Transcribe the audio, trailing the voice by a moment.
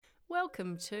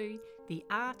Welcome to The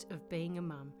Art of Being a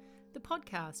Mum, the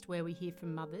podcast where we hear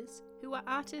from mothers who are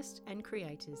artists and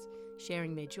creators,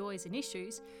 sharing their joys and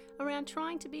issues around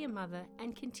trying to be a mother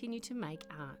and continue to make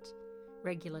art.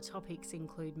 Regular topics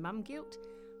include mum guilt,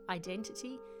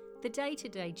 identity, the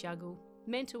day-to-day juggle,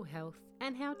 mental health,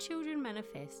 and how children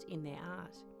manifest in their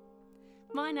art.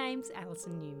 My name's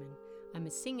Alison Newman. I'm a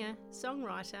singer,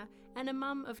 songwriter, and a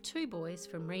mum of two boys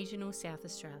from regional South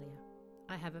Australia.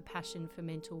 I have a passion for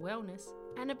mental wellness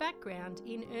and a background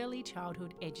in early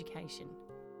childhood education.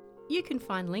 You can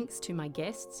find links to my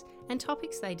guests and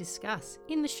topics they discuss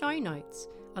in the show notes,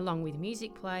 along with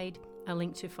music played, a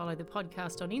link to follow the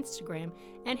podcast on Instagram,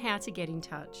 and how to get in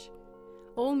touch.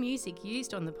 All music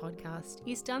used on the podcast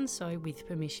is done so with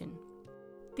permission.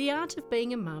 The Art of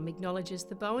Being a Mum acknowledges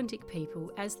the Boandik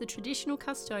people as the traditional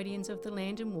custodians of the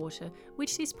land and water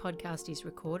which this podcast is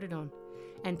recorded on,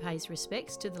 and pays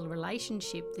respects to the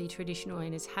relationship the traditional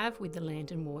owners have with the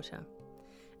land and water,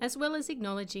 as well as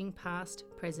acknowledging past,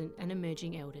 present and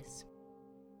emerging elders.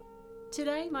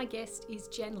 Today my guest is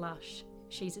Jen Lush.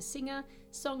 She's a singer,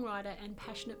 songwriter and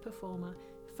passionate performer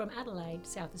from Adelaide,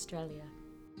 South Australia.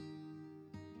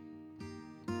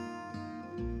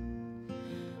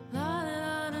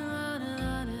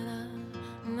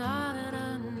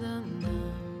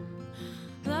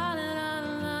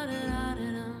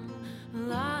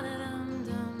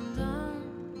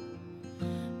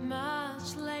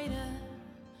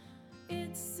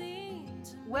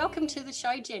 Welcome to the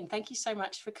show, Jen. Thank you so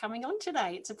much for coming on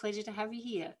today. It's a pleasure to have you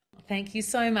here. Thank you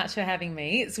so much for having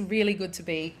me. It's really good to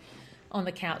be on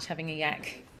the couch having a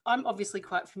yak. I'm obviously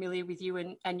quite familiar with you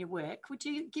and your work. Would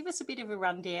you give us a bit of a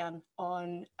rundown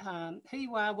on who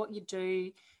you are, what you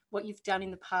do, what you've done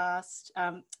in the past,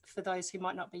 for those who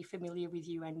might not be familiar with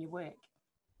you and your work?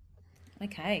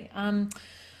 Okay. I've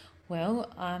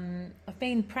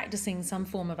been practicing some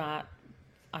form of art,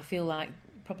 I feel like,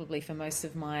 probably for most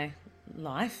of my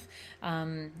life,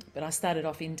 but I started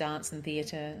off in dance and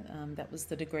theatre. That was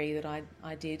the degree that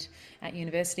I did at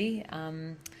university,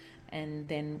 and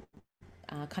then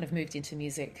kind of moved into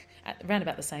music around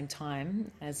about the same time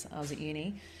as I was at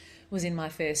uni. Was in my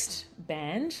first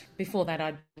band. Before that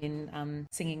I'd been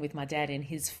singing with my dad in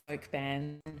his folk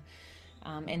band.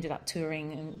 Ended up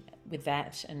touring with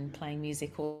that and playing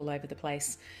music all over the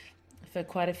place for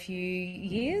quite a few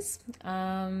years,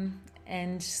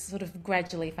 and sort of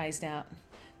gradually phased out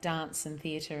dance and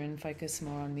theatre and focused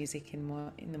more on music in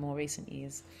the more recent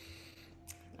years.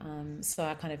 So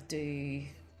I kind of do,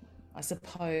 I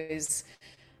suppose,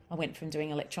 I went from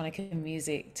doing electronic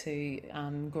music to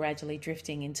gradually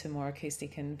drifting into more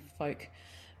acoustic and folk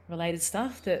related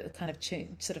stuff that kind of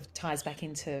sort of ties back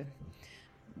into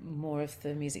more of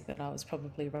the music that I was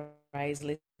probably raised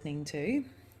listening to.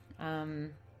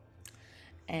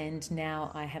 And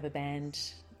now I have a band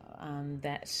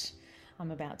that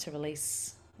I'm about to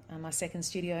release my second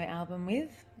studio album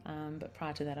with. But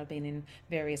prior to that, I've been in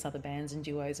various other bands and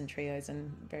duos and trios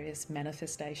and various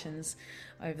manifestations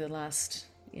over the last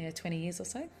 20 years or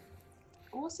so.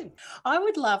 Awesome. I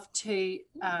would love to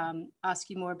ask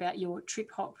you more about your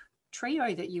trip hop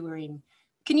trio that you were in.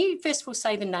 Can you first of all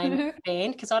say the name of the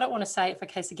band? Because I don't want to say it in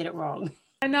case I get it wrong.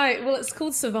 I know. Well, it's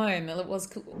called Savome. It was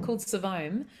called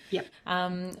Savome. Yep.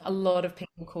 A lot of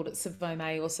people called it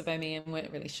Savome or Savome and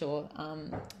weren't really sure.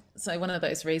 So one of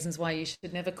those reasons why you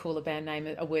should never call a band name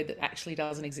a word that actually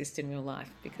doesn't exist in real life,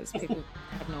 because people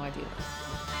have no idea.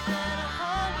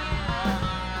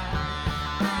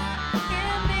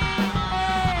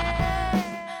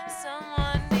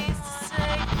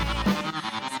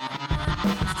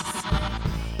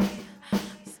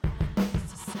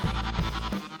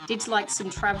 Did like some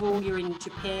travel? You're in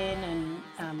Japan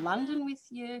and London with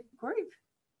your group?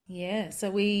 Yeah, so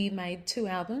we made 2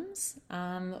 albums,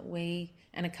 and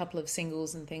a couple of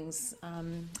singles and things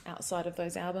outside of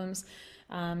those albums.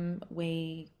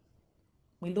 We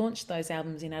launched those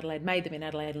albums in Adelaide, made them in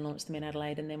Adelaide and launched them in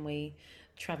Adelaide, and then we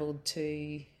travelled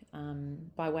to,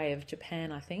 by way of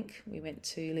Japan, I think. We went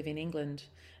to live in England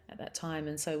at that time,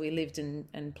 and so we lived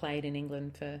and played in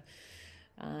England for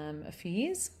a few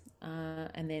years.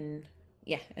 And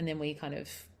then we kind of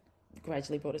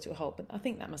gradually brought it to a halt. But I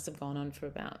think that must have gone on for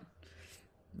about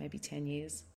maybe 10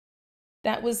 years.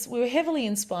 We were heavily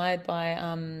inspired by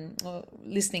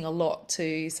listening a lot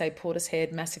to, say,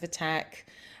 Portishead, Massive Attack,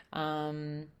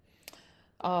 loads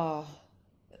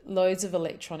of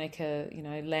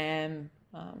electronica, Lamb,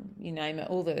 you name it,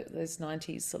 all those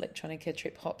 90s electronica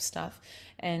trip hop stuff,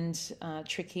 and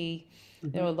Tricky. Mm-hmm.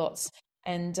 There were lots.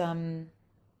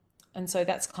 And so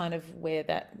that's kind of where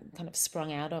that kind of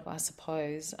sprung out of, I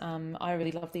suppose. I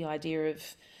really love the idea of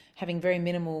having very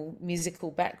minimal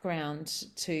musical background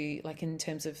to, like, in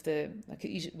terms of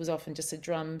it was often just a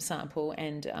drum sample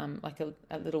and like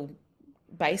a little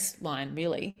bass line,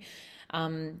 really.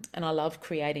 And I love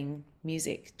creating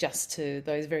music just to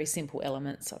those very simple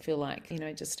elements. I feel like,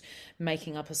 just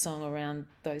making up a song around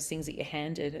those things that you're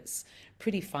handed, it's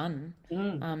pretty fun.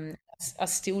 I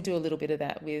still do a little bit of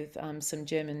that with some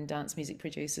German dance music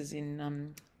producers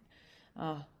in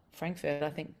Frankfurt, I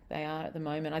think they are at the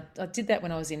moment. I did that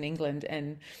when I was in England,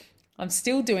 and I'm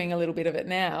still doing a little bit of it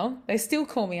now. They still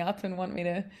call me up and want me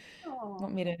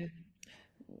to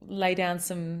lay down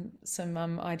some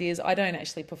ideas. I don't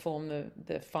actually perform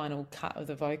the final cut of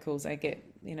the vocals. I get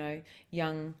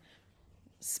young,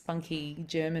 spunky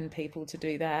German people to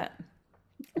do that.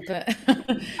 But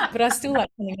but I still like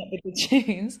coming up with the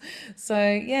tunes. So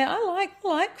yeah, I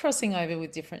like crossing over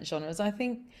with different genres. I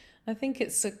think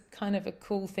it's a kind of a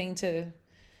cool thing to,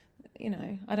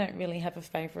 I don't really have a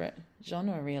favorite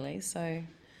genre really. So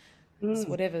it's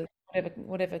whatever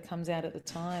comes out at the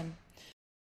time.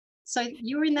 So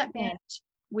you were in that band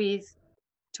with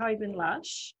Tobe and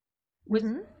Lush.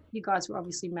 You guys were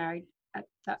obviously married at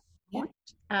that point.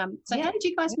 So how did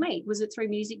you guys meet? Was it through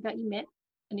music that you met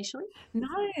initially? No,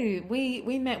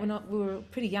 we met when we were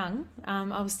pretty young.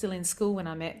 I was still in school when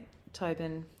I met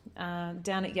Tobin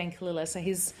down at Yankalilla. So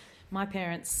my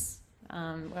parents,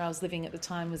 where I was living at the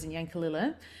time, was in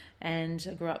Yankalilla, and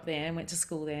I grew up there and went to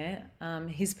school there.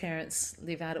 His parents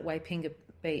live out at Waipinga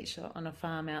Beach on a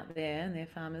farm out there, and they're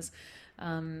farmers.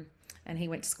 And he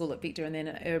went to school at Victor and then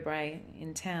at Urbray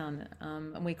in town.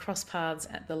 And we crossed paths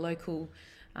at the local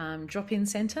drop-in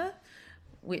centre,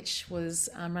 which was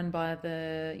run by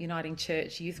the Uniting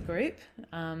Church Youth Group,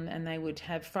 and they would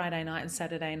have Friday night and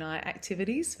Saturday night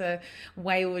activities for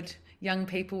wayward young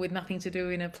people with nothing to do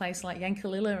in a place like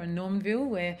Yankalilla and Normanville,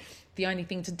 where the only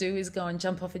thing to do is go and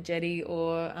jump off a jetty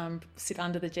or sit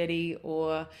under the jetty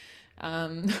or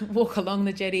walk along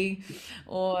the jetty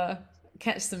or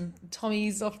catch some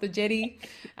Tommies off the jetty.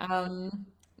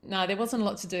 No, there wasn't a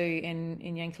lot to do in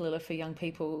Yankalilla for young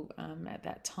people at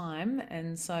that time,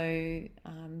 and so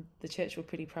the church were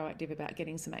pretty proactive about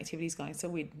getting some activities going.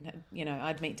 So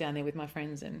I'd meet down there with my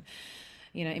friends, and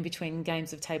in between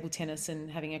games of table tennis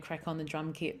and having a crack on the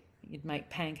drum kit, you'd make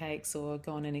pancakes or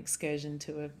go on an excursion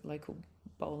to a local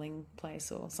bowling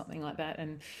place or something like that.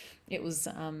 And it was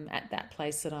at that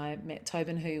place that I met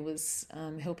Tobin, who was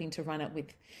helping to run it,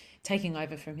 with taking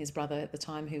over from his brother at the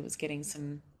time, who was getting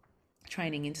some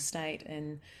training interstate,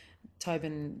 and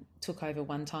Tobin took over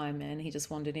one time and he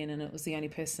just wandered in, and it was the only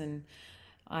person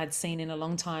I'd seen in a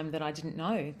long time that I didn't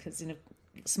know, because in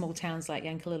small towns like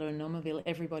Yankalilla and Normanville,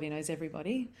 everybody knows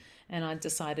everybody, and I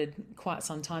decided quite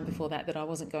some time before that I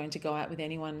wasn't going to go out with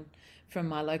anyone from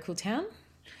my local town.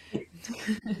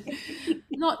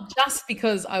 Not just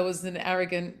because I was an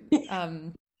arrogant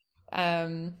I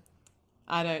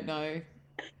don't know,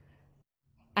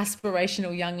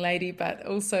 aspirational young lady, but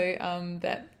also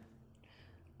that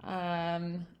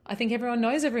I think everyone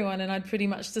knows everyone, and I'd pretty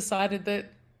much decided that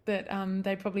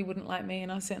they probably wouldn't like me,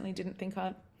 and I certainly didn't think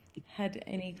I had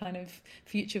any kind of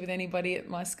future with anybody at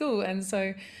my school. And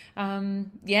so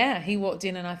he walked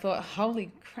in and I thought,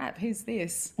 holy crap, who's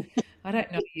this? I don't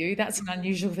know you. That's an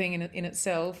unusual thing in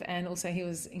itself. And also he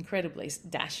was incredibly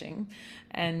dashing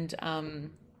and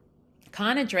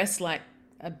kind of dressed like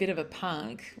a bit of a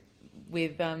punk,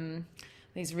 with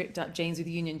these ripped up jeans with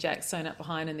Union Jacks sewn up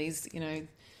behind, and these,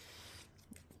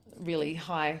 really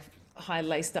high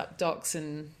laced up docks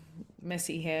and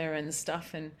messy hair and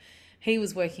stuff. And he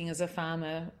was working as a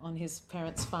farmer on his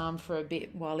parents' farm for a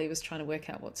bit while he was trying to work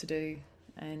out what to do.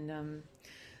 And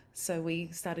so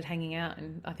we started hanging out,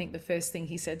 and I think the first thing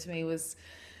he said to me was,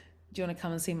 "Do you want to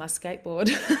come and see my skateboard?"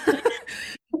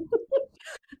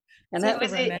 And that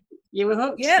was it. You were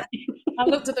hooked. Yeah. I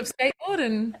looked at the skateboard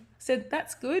and said,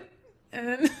 "That's good."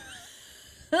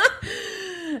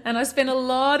 And I spent a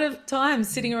lot of time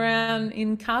sitting around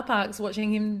in car parks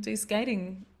watching him do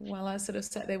skating while I sort of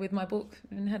sat there with my book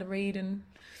and had a read and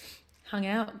hung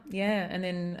out. Yeah. And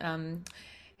then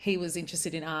he was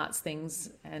interested in arts things,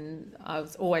 and I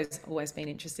was always been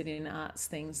interested in arts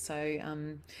things. So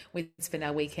we'd spend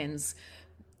our weekends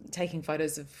taking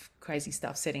photos of crazy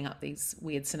stuff, setting up these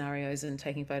weird scenarios and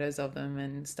taking photos of them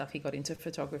and stuff. He got into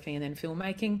photography and then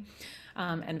filmmaking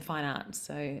and fine art,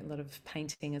 so a lot of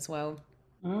painting as well.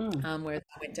 Whereas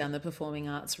I went down the performing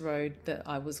arts road that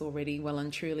I was already well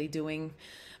and truly doing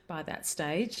by that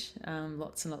stage.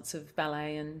 Lots and lots of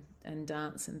ballet and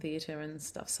dance and theatre and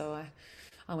stuff. So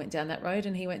I went down that road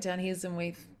and he went down his, and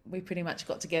we pretty much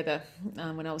got together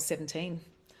when I was 17.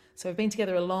 So we've been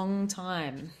together a long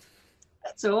time.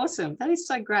 That's awesome. That is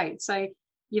so great. So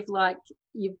you've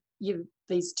you've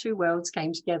these two worlds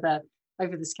came together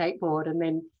over the skateboard, and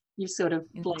then you've sort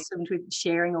of blossomed with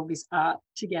sharing all this art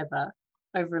together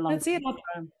over a long That's it.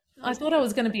 time. I thought I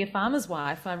was going to be a farmer's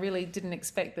wife. I really didn't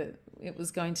expect that it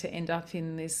was going to end up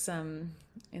in this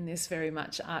very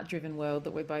much art-driven world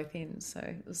that we're both in. So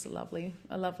it was a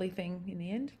lovely thing in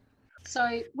the end.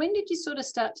 So when did you sort of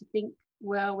start to think,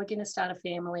 well, we're going to start a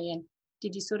family? And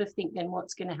did you sort of think then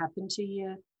what's going to happen to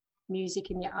your music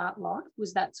and your art life?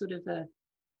 Was that sort of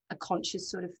a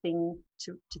conscious sort of thing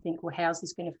to think, well, how's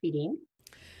this going to fit in?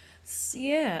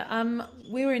 Yeah,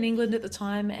 we were in England at the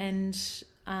time, and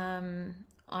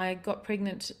I got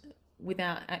pregnant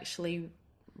without actually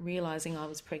realizing I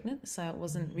was pregnant. So it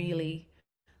wasn't really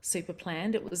super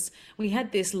planned. We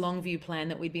had this long view plan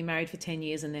that we'd be married for 10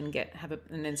 years and then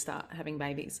and then start having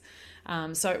babies.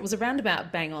 So it was around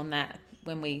about bang on that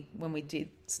when we did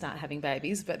start having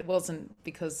babies, but it wasn't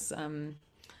because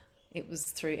it was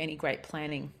through any great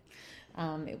planning.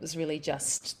 It was really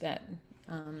just that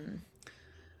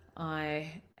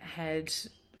I had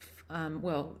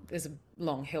there's a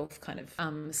long health kind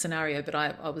of scenario, but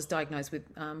I was diagnosed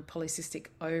with polycystic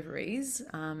ovaries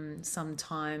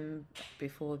sometime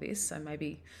before this, so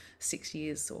maybe 6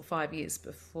 years or 5 years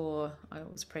before I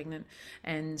was pregnant.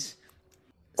 And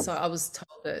so I was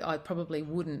told that I probably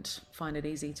wouldn't find it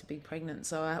easy to be pregnant.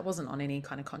 So I wasn't on any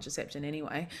kind of contraception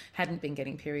anyway, hadn't been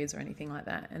getting periods or anything like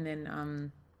that. And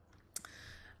then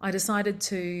I decided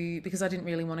to, because I didn't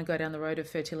really want to go down the road of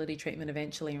fertility treatment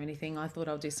eventually or anything, I thought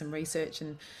I'll do some research,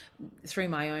 and through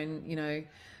my own,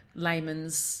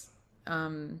 layman's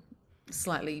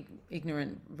slightly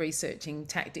ignorant researching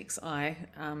tactics, I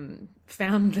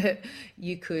found that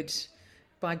you could,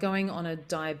 by going on a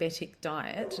diabetic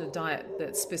diet, a diet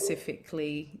that's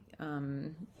specifically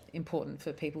important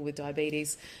for people with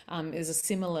diabetes, is a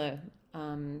similar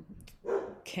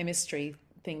chemistry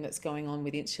thing that's going on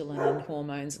with insulin and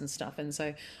hormones and stuff. And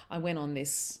so I went on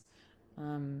this,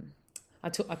 I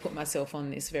put myself on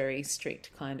this very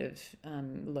strict kind of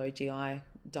low GI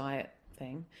diet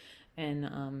thing,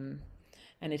 and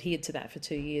adhered to that for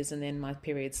 2 years. And then my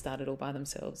periods started all by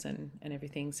themselves, and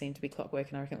everything seemed to be clockwork.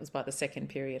 And I reckon it was by the second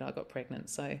period I got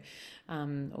pregnant, so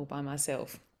all by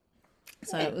myself.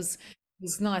 So it was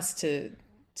nice to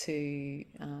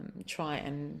try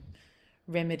and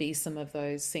remedy some of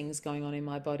those things going on in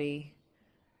my body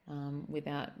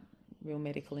without real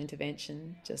medical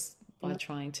intervention, just by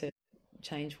trying to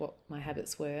change what my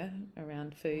habits were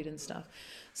around food and stuff.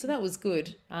 So that was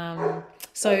good.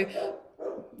 So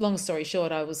long story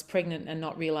short, I was pregnant and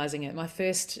not realizing it. My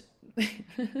first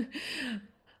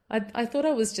I thought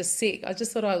I was just sick. I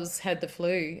just thought I had the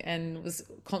flu and was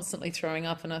constantly throwing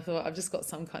up, and I thought I've just got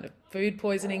some kind of food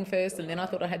poisoning first, and then I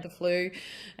thought I had the flu,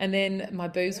 and then my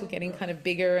boobs were getting kind of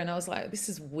bigger, and I was like, this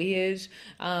is weird.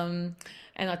 And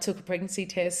I took a pregnancy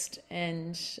test,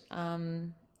 and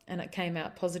it came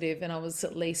out positive, and I was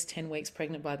at least 10 weeks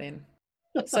pregnant by then.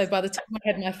 So by the time I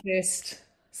had my first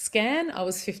scan, I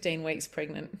was 15 weeks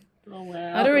pregnant. Oh,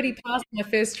 wow. I'd already passed my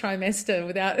first trimester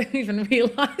without even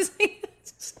realizing it.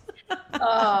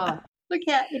 Oh, look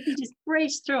how if you just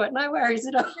breeze through it, no worries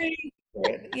at all.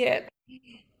 Yeah.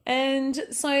 And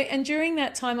during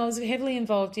that time, I was heavily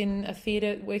involved in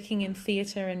working in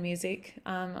theatre and music.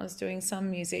 I was doing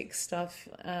some music stuff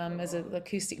as an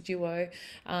acoustic duo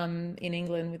in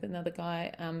England with another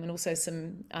guy, and also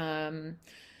some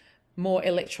more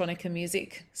electronica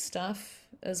music stuff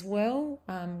as well.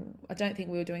 I don't think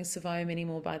we were doing Savoam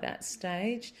anymore by that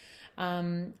stage.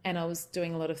 And I was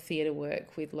doing a lot of theatre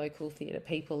work with local theatre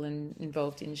people and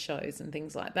involved in shows and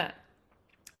things like that.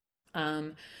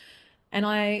 And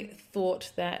I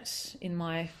thought that in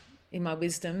my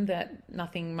wisdom that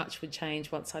nothing much would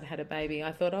change once I'd had a baby.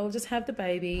 I thought I'll just have the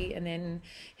baby, and then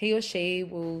he or she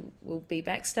will be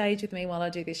backstage with me while I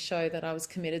do this show that I was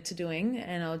committed to doing,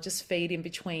 and I'll just feed in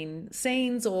between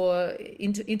scenes or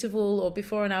interval or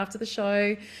before and after the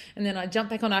show, and then I jump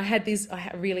back on.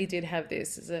 I really did have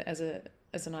this as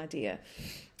an idea.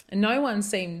 And no one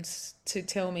seemed to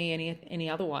tell me any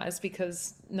otherwise,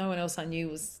 because no one else I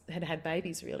knew had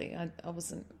babies, really. I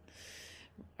wasn't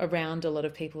around a lot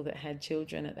of people that had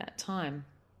children at that time.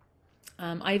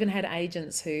 I even had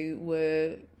agents who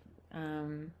were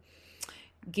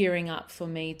gearing up for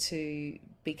me to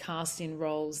be cast in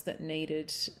roles that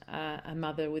needed a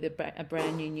mother with a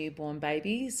brand new newborn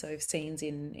baby, so scenes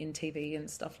in TV and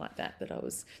stuff like that I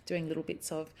was doing little bits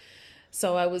of.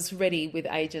 So I was ready with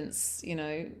agents,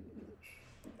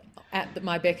 at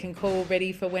my beck and call,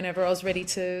 ready for whenever I was ready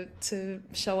to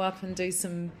show up and do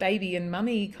some baby and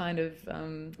mummy kind of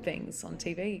things on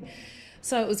TV.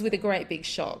 So it was with a great big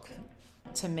shock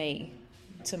to me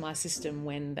to my system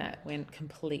when that went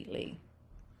completely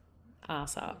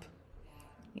arse up.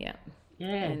 Yeah. Yeah.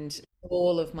 And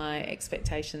all of my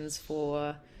expectations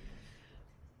for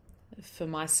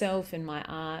myself and my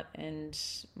art and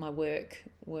my work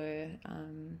were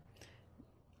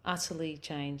utterly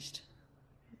changed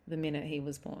the minute he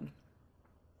was born.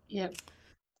 Yep.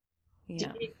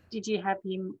 Yeah. Did you have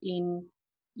him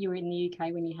you were in the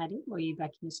UK when you had him, or were you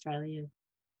back in Australia?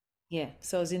 Yeah,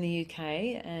 so I was in the UK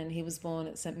and he was born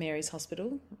at St Mary's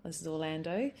Hospital. This is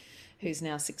Orlando, who's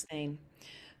now 16.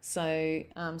 So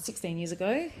 16 years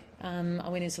ago, I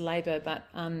went into labour, but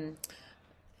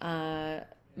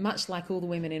much like all the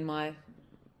women in my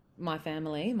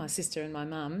family, my sister and my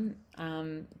mum,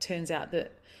 turns out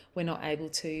that we're not able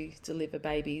to deliver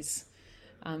babies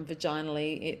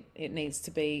vaginally. It needs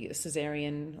to be a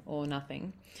cesarean or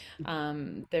nothing.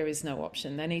 There is no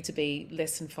option. They need to be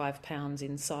less than 5 pounds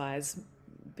in size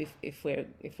if we're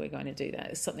going to do that.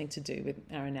 It's something to do with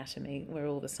our anatomy. We're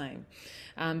all the same.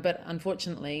 But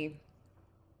unfortunately,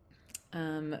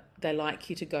 they like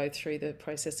you to go through the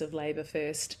process of labour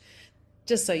first,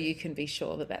 just so you can be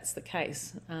sure that that's the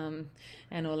case.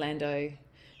 And Orlando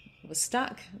was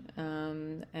stuck,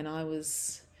 and I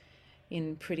was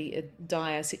in pretty a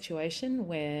dire situation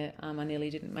where I nearly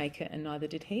didn't make it, and neither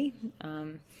did he.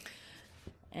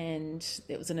 And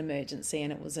it was an emergency,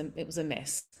 and it was a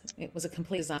mess. It was a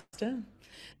complete disaster,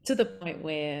 to the point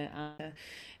where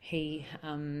he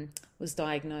was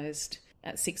diagnosed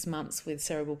at 6 months with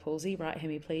cerebral palsy, right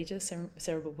hemiplegia,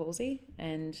 cerebral palsy,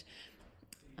 and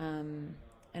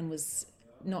was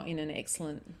not in an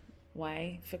excellent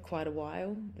way for quite a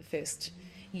while. The first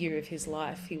year of his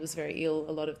life, he was very ill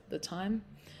a lot of the time,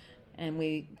 and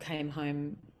we came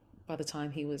home by the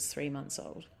time he was 3 months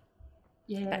old,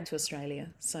 back to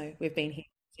Australia. So we've been here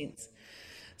since.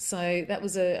 So that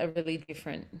was a really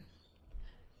different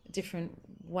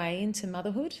way into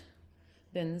motherhood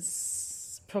than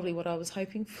probably what I was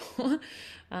hoping for,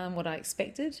 what I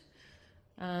expected.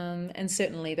 And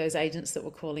certainly those agents that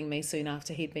were calling me soon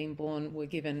after he'd been born were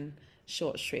given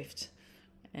short shrift,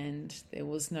 and there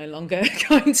was no longer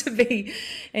going to be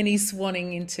any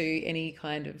swanning into any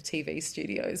kind of TV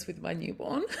studios with my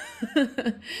newborn.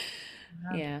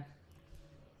 Yeah.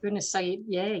 Goodness, so you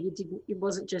didn't. It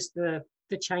wasn't just the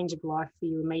change of life for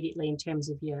you immediately in terms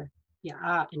of your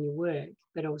art and your work,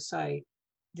 but also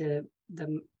the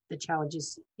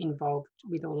challenges involved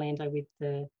with Orlando with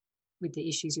the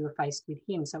issues you were faced with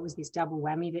him. So it was this double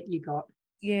whammy that you got.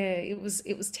 Yeah, it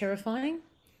was terrifying.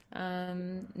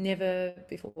 Never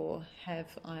before have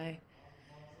I,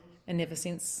 and never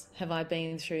since have I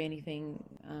been through anything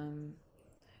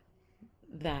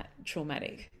that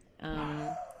traumatic.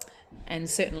 And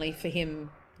certainly for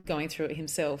him going through it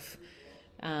himself,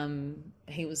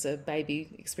 he was a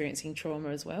baby experiencing trauma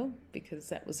as well, because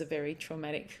that was a very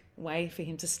traumatic way for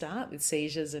him to start, with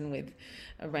seizures and with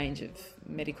a range of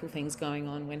medical things going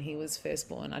on when he was first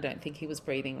born. I don't think he was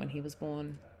breathing when he was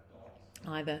born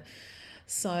either.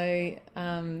 So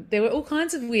there were all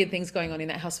kinds of weird things going on in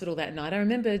that hospital that night. I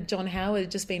remember John Howard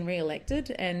just been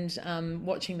re-elected, and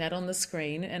watching that on the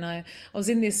screen, and I was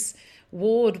in this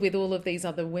ward with all of these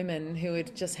other women who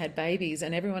had just had babies,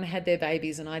 and everyone had their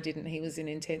babies and I didn't. He was in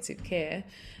intensive care,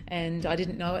 and I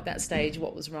didn't know at that stage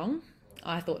what was wrong.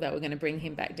 I thought they were going to bring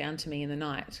him back down to me in the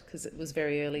night, because it was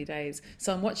very early days.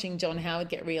 So I'm watching John Howard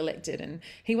get re-elected, and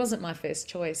he wasn't my first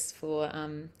choice for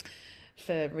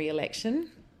re-election.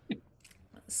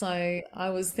 So I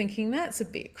was thinking, that's a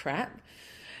bit crap.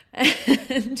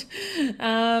 And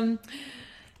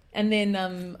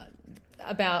then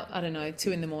about, I don't know,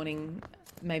 2 a.m,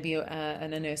 maybe a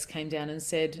nurse came down and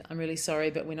said, "I'm really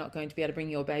sorry, but we're not going to be able to bring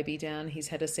your baby down. He's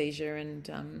had a seizure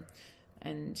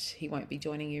and he won't be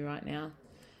joining you right now."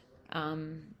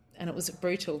 And it was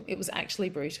brutal. It was actually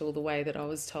brutal, the way that I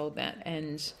was told that.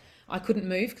 And I couldn't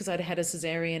move because I'd had a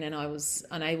cesarean and I was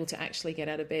unable to actually get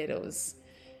out of bed. It was,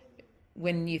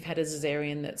 when you've had a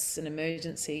cesarean that's an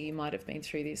emergency, you might have been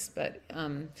through this, but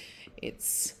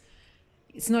it's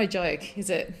no joke, is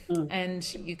it?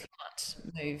 And you can't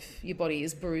move. Your body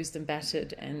is bruised and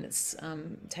battered, and it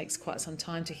takes quite some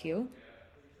time to heal.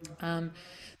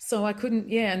 So I couldn't,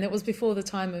 and that was before the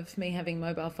time of me having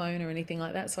mobile phone or anything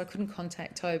like that, so I couldn't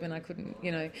contact Tobe, and I couldn't,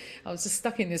 I was just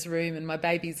stuck in this room, and my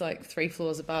baby's like 3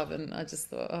 floors above, and I just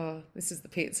thought, oh, this is the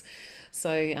pits.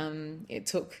 So it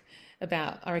took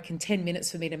about, I reckon, 10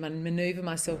 minutes for me to manoeuvre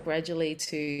myself gradually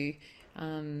to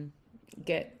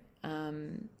get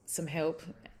some help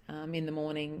in the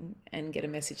morning and get a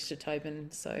message to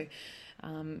Tobin. So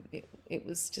it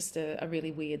was just a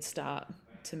really weird start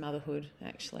to motherhood,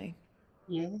 actually.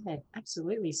 Yeah,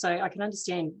 absolutely. So I can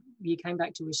understand you came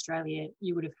back to Australia,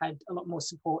 you would have had a lot more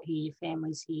support here, your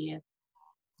family's here,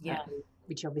 Yeah.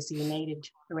 which obviously you needed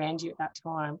around you at that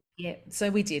time. Yeah, so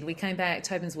we did. We came back.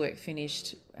 Tobin's work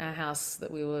finished. Our house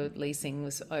that we were leasing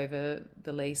was over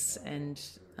the lease, and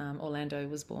Orlando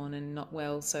was born and not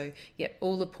well. So, yeah,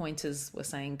 all the pointers were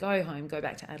saying, "Go home, go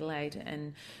back to Adelaide,"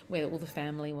 and where all the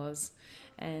family was,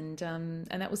 and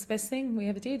that was the best thing we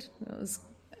ever did. It was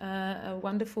a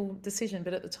wonderful decision,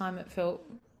 but at the time it felt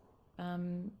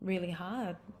really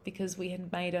hard because we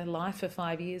had made a life for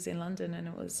 5 years in London, and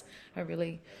it was a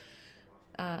really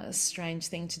strange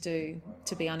thing to do,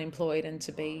 to be unemployed and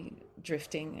to be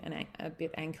drifting and a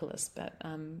bit anchorless, but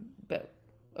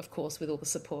of course with all the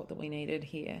support that we needed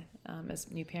here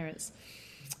as new parents,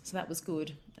 so that was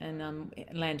good. And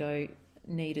Lando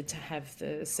needed to have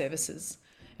the services,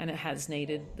 and it has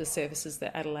needed the services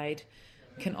that Adelaide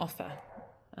can offer,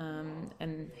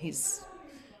 and he's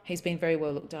been very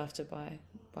well looked after by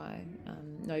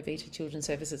No Vita Children's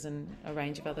Services and a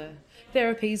range of other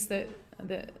therapies that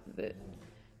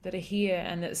are here,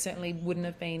 and that certainly wouldn't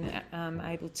have been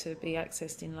able to be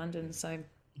accessed in London. So,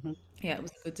 yeah, it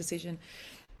was a good decision.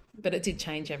 But it did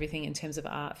change everything in terms of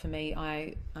art for me.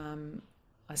 I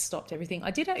stopped everything.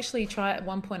 I did actually try at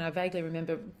one point. I vaguely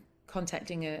remember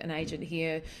contacting an agent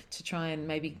here to try and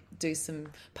maybe do some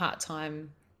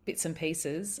part-time bits and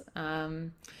pieces,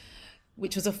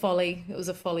 which was a folly. It was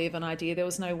a folly of an idea. There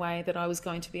was no way that I was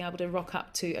going to be able to rock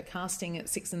up to a casting at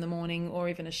 6 a.m. or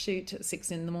even a shoot at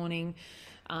 6 a.m.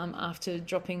 After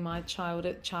dropping my child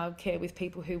at childcare with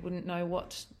people who wouldn't know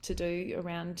what to do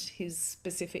around his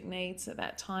specific needs at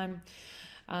that time.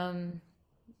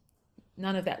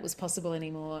 None of that was possible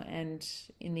anymore, and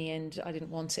in the end I didn't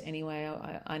want it anyway.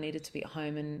 I needed to be at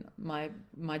home, and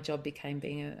my job became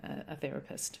being a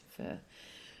therapist for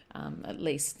at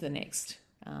least the next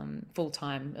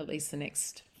full-time, at least the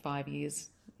next 5 years.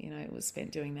 It was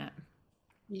spent doing that.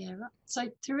 Yeah, right.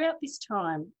 So throughout this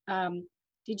time,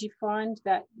 did you find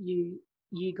that you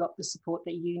got the support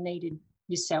that you needed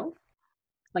yourself?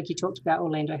 Like you talked about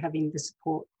Orlando having the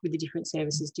support with the different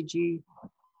services. Did you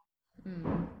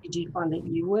find that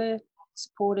you were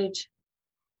supported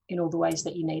in all the ways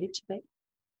that you needed to be?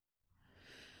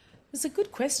 It's a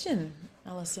good question,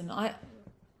 Alison. I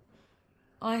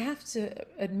have to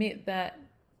admit that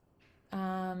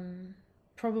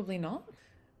probably not.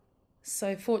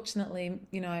 So fortunately,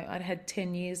 I'd had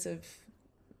 10 years of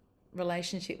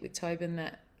relationship with Tobin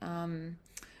that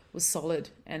was solid,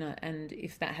 and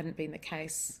if that hadn't been the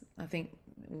case, I think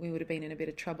we would have been in a bit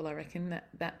of trouble. I reckon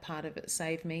that part of it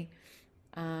saved me,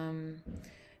 and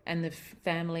the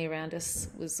family around us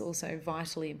was also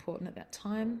vitally important at that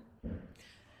time.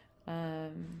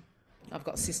 I've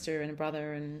got a sister and a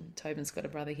brother, and Tobin's got a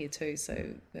brother here too, so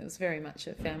it was very much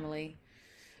a family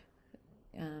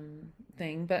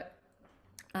thing. But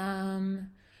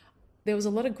there was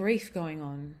a lot of grief going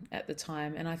on at the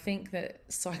time, and I think that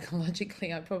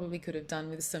psychologically I probably could have done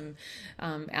with some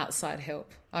outside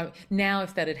help. Now,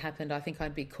 if that had happened, I think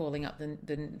I'd be calling up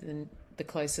the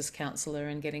closest counsellor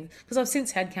and getting, because I've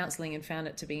since had counselling and found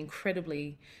it to be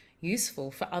incredibly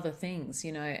useful for other things.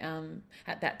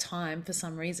 At that time, for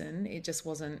some reason, it just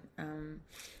wasn't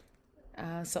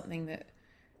something that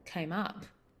came up.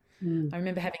 I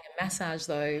remember having a massage,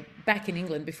 though, back in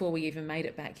England before we even made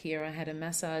it back here. I had a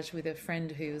massage with a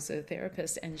friend who was a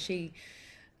therapist, and she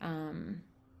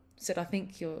said, "I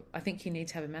think you need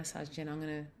to have a massage, Jen. I'm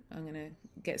gonna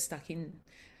get stuck in.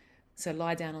 So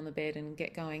lie down on the bed and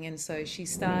get going." And so she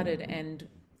started, and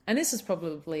this was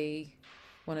probably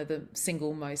one of the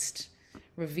single most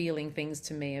revealing things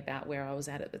to me about where I was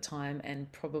at the time,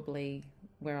 and probably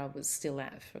where I was still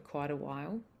at for quite a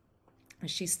while.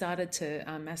 She started to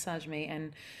massage me,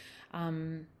 and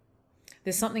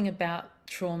there's something about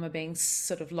trauma being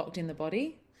sort of locked in the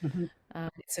body.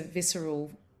 It's a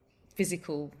visceral,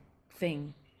 physical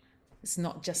thing. It's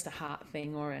not just a heart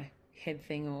thing or a head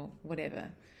thing or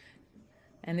whatever.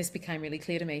 And this became really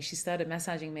clear to me. She started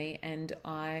massaging me, and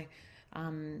I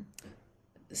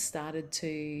started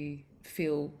to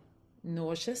feel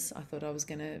nauseous. I thought I was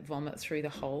going to vomit through the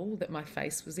hole that my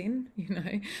face was in,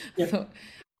 Yep.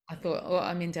 I thought, oh,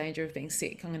 I'm in danger of being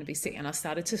sick. I'm going to be sick. And I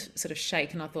started to sort of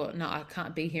shake, and I thought, no, I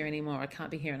can't be here anymore. I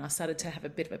can't be here. And I started to have a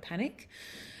bit of a panic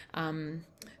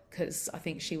because I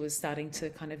think she was starting to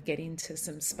kind of get into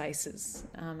some spaces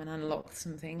and unlock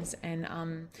some things. And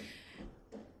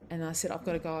I said, I've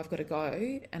got to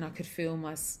go. And I could feel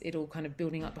it all kind of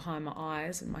building up behind my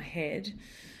eyes and my head,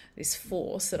 this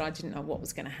force that I didn't know what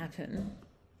was going to happen.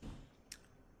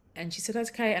 And she said,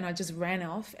 that's okay. And I just ran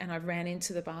off, and I ran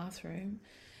into the bathroom.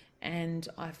 and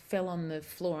I fell on the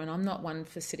floor. And I'm not one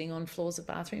for sitting on floors of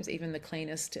bathrooms, even the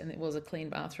cleanest, and it was a clean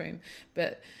bathroom,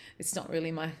 but it's not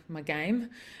really my game.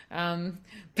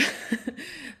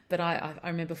 But I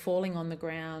remember falling on the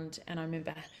ground, and I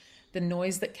remember the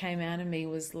noise that came out of me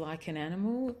was like an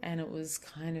animal, and it was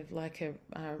kind of like a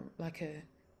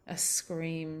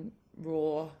scream,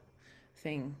 roar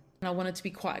thing. And I wanted to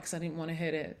be quiet because I didn't want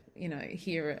her to,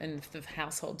 hear it, and the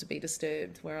household to be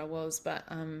disturbed where I was. But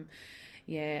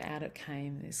out it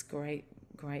came, this great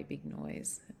big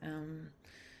noise.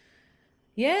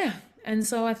 And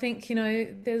so I think,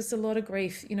 there's a lot of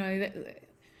grief,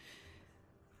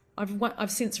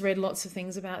 I've since read lots of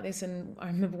things about this, and I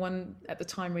remember one at the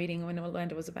time reading when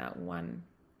Orlando was about 1,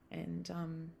 and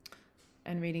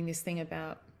reading this thing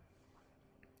about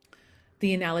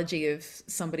the analogy of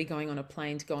somebody going on a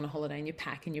plane to go on a holiday, and you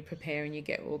pack and you prepare and you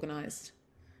get organised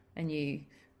and you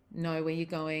know where you're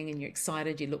going and you're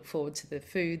excited, you look forward to the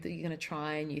food that you're going to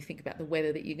try, and you think about the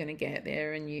weather that you're going to get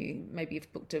there, and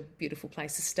you've booked a beautiful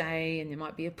place to stay, and there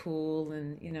might be a pool,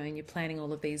 and and you're planning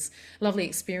all of these lovely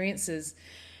experiences.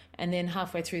 And then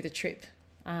halfway through the trip,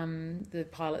 the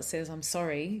pilot says, "I'm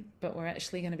sorry, but we're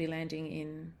actually going to be landing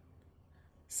in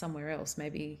somewhere else,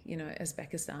 maybe,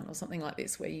 Uzbekistan or something like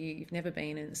this, where you've never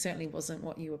been, and it certainly wasn't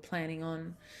what you were planning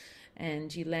on."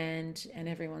 And you land, and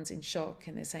everyone's in shock,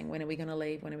 and they're saying, "When are we going to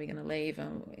leave? When are we going to leave?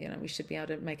 We should be able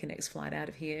to make a next flight out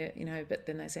of here, But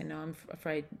then they say, "No, I'm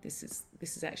afraid this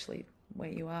is actually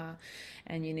where you are,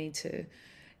 and you need to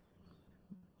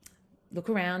look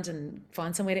around and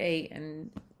find somewhere to eat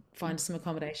and find some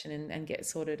accommodation and get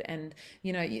sorted." And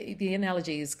the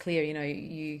analogy is clear.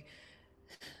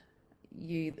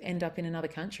 You end up in another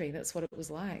country. That's what it was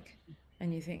like,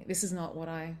 and you think, it's not what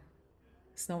I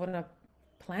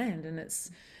planned, and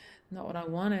it's not what I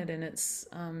wanted, and it's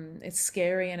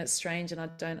scary and it's strange, and I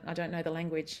don't know the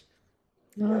language.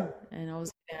 And I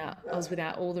was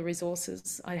without all the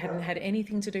resources. I hadn't had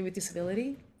anything to do with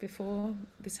disability before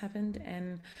this happened,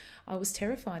 and I was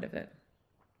terrified of it.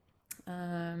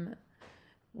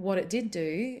 What it did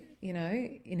do,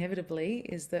 inevitably,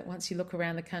 is that once you look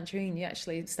around the country and you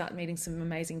actually start meeting some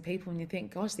amazing people, and you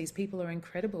think, gosh, these people are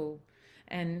incredible,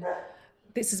 and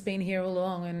this has been here all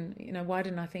along, and why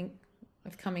didn't I think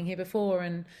of coming here before?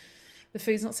 And the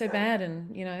food's not so bad,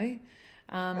 and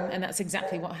and that's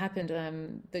exactly what happened.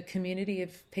 The community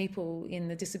of people in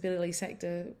the disability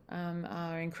sector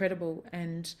are incredible,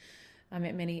 and I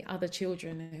met many other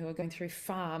children who are going through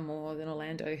far more than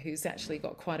Orlando, who's actually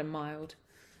got quite a mild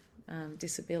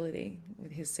disability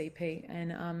with his CP,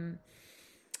 and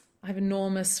I have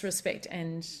enormous respect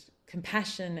and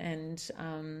compassion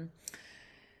and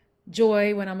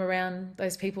joy when I'm around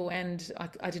those people, and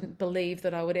I didn't believe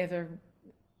that I would ever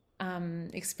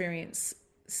experience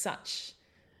such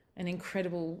an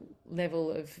incredible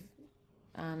level of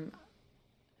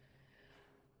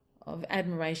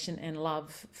admiration and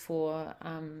love for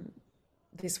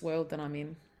this world that I'm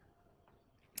in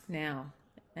now,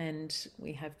 and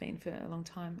we have been for a long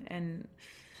time. And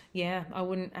I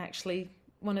wouldn't actually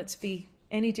want it to be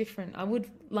any different. I would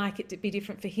like it to be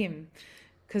different for him,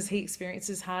 because he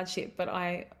experiences hardship, but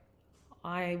I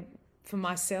for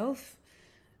myself,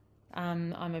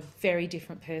 I'm a very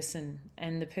different person,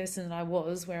 and the person that I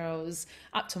was, where I was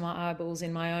up to my eyeballs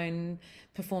in my own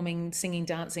performing, singing,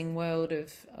 dancing world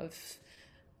of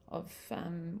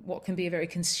what can be a very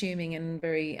consuming and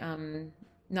very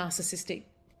narcissistic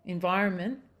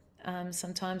environment,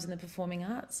 sometimes in the performing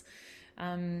arts,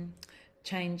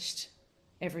 changed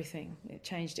everything. It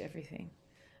changed everything.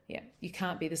 Yeah, you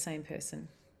can't be the same person.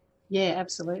 Yeah,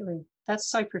 absolutely. That's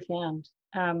so profound.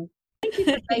 Thank you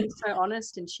for being so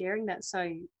honest and sharing that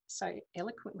so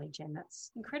eloquently, Jen.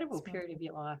 That's an incredible period of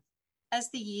your life. As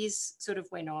the years sort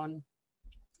of went on,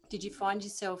 did you find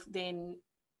yourself then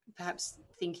perhaps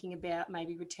thinking about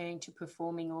maybe returning to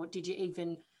performing, or did you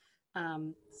even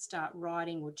start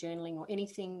writing or journaling or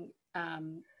anything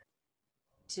to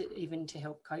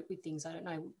help cope with things? I don't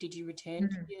know. Did you return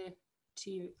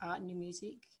to your art and your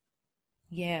music?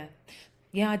 Yeah,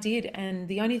 I did. And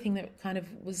the only thing that kind of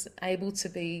was able to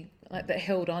be like that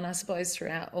held on, I suppose,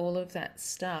 throughout all of that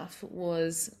stuff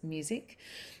was music,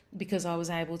 because I was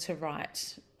able to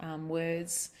write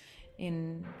words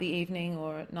in the evening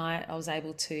or at night. I was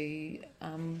able to,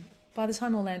 by the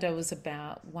time Orlando was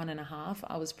about 1.5,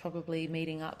 I was probably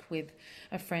meeting up with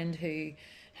a friend who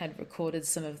had recorded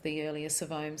some of the earlier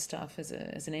Savome stuff as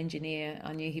an engineer.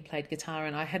 I knew he played guitar,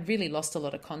 and I had really lost a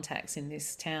lot of contacts in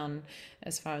this town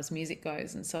as far as music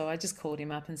goes. And so I just called him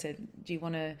up and said, "Do you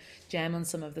want to jam on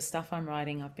some of the stuff I'm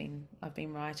writing? I've been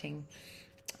writing."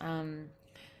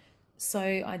 So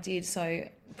I did. So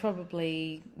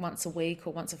probably once a week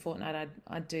or once a fortnight,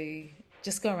 I'd do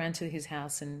just go around to his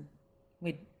house and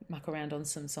we'd muck around on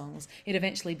some songs. It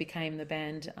eventually became the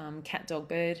band Cat Dog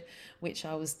Bird, which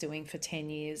I was doing for 10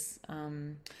 years,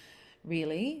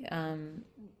 really.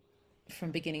 From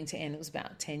beginning to end, it was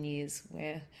about 10 years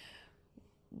where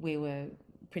we were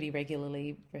pretty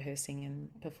regularly rehearsing and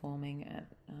performing at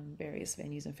various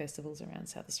venues and festivals around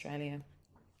South Australia.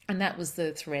 And that was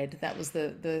the thread. That was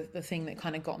the thing that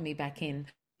kind of got me back in.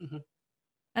 Mm-hmm.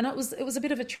 And it was a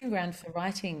bit of a training ground for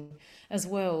writing as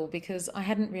well, because I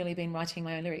hadn't really been writing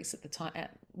my own lyrics at the time.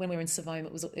 When we were in Savome,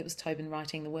 it was Tobin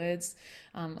writing the words.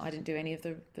 I didn't do any of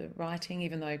the writing,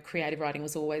 even though creative writing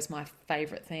was always my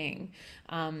favourite thing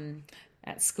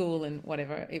at school and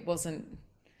whatever. It wasn't.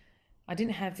 I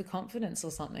didn't have the confidence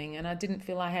or something, and I didn't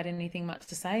feel I had anything much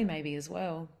to say, maybe as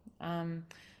well.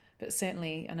 But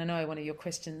certainly, and I know one of your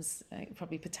questions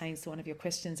probably pertains to one of your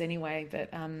questions anyway, but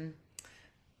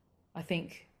I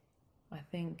think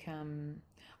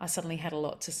I suddenly had a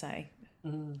lot to say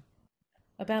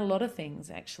about a lot of things,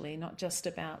 actually, not just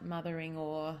about mothering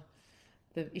or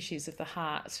the issues of the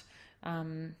heart,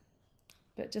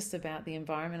 but just about the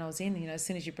environment I was in. You know, as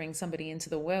soon as you bring somebody into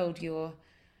the world, you're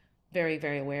very,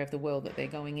 very aware of the world that they're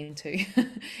going into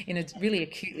in a really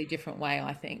acutely different way,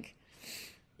 I think.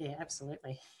 Yeah,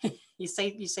 absolutely. You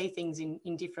see things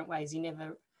in different ways. You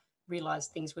never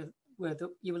realised things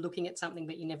you were looking at something,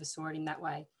 but you never saw it in that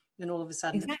way. Then all of a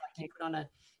sudden, Exactly. it's like you put on a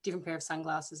different pair of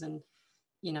sunglasses, and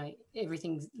you know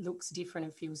everything looks different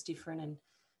and feels different. And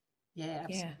yeah,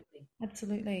 absolutely. Yeah,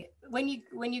 absolutely.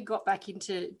 When you got back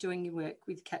into doing your work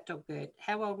with Cat Dog Bird,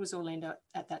 how old was Orlando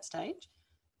at that stage?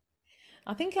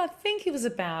 I think he was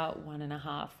about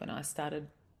 1.5 when I started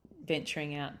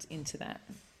venturing out into that.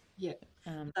 Yeah.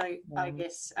 So I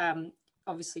guess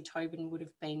obviously Tobin would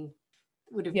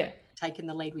have Yeah. taken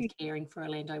the lead with caring for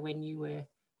Orlando when you were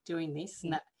doing this,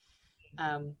 and that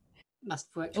must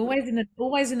have worked.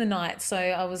 Always in the night. So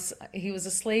he was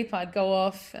asleep. I'd go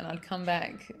off and I'd come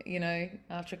back,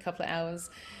 after a couple of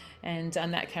hours, and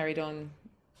that carried on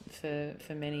for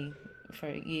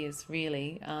years,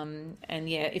 really. And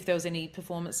yeah, if there was any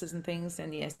performances and things,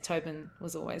 then yes, Tobin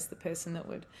was always the person that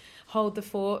would hold the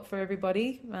fort for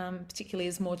everybody. Particularly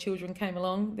as more children came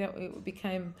along, that it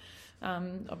became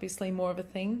obviously more of a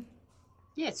thing.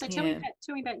 Yeah. So tell me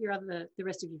about the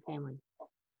rest of your family.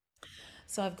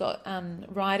 So I've got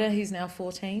Ryder, who's now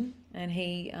 14, and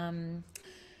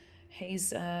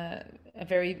he's a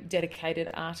very dedicated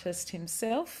artist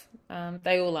himself.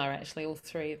 They all are, actually, all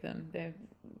three of them. They're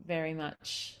very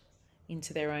much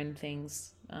into their own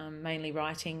things, mainly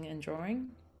writing and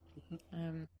drawing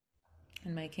and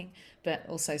making, but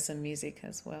also some music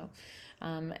as well.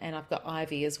 And I've got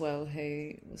Ivy as well,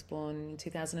 who was born in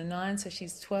 2009, so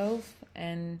she's 12,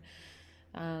 and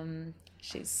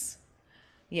she's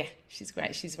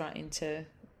great. She's right into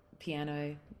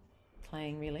piano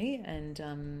playing, really, and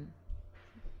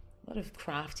a lot of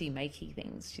crafty, makey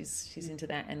things. She's into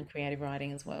that, and creative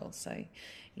writing as well. So,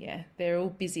 yeah, they're all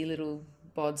busy little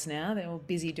bods now. They're all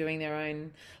busy doing their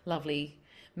own lovely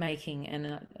making, and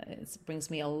it brings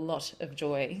me a lot of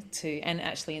joy and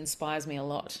actually inspires me a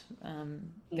lot.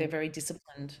 They're very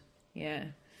disciplined. Yeah.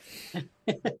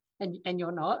 and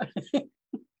you're not.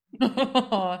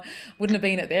 Wouldn't have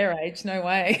been at their age, no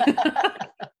way.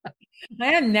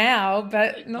 I am now,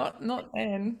 but not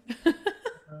then.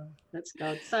 That's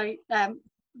God. So now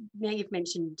you've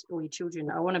mentioned all your children,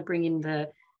 I want to bring in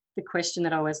the question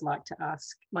that I always like to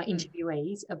ask my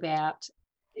interviewees about: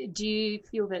 do you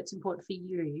feel that it's important for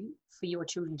your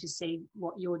children to see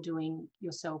what you're doing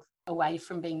yourself away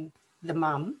from being the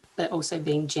mum, but also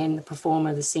being Jen, the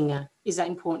performer, the singer? Is that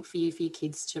important for your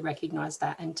kids to recognise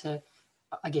that and to,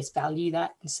 I guess, value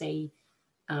that and see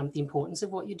the importance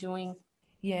of what you're doing?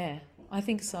 Yeah, I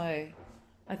think so.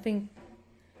 I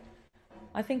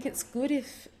think it's good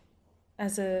if,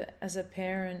 as a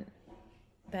parent,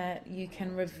 that you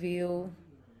can reveal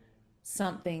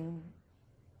something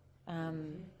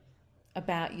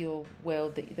about your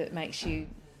world that makes you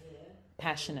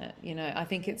passionate. I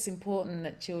think it's important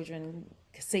that children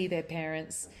see their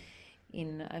parents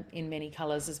in many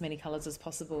colours as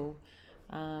possible,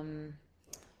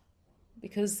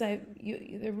 because they're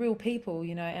real people,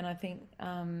 and I think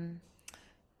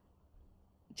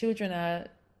children are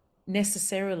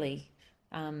necessarily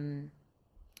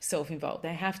self-involved.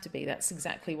 They have to be. That's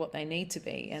exactly what they need to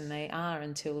be, and they are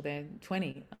until they're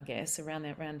 20, I guess, around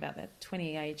about that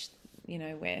 20 age,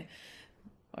 where,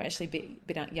 or actually a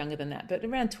bit younger than that, but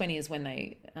around 20 is when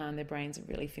their brains are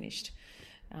really finished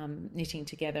knitting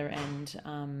together, and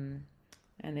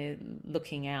they're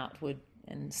looking outward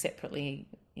and separately,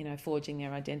 forging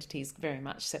their identities very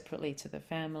much separately to the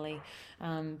family,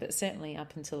 but certainly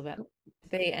up until about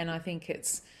B. And I think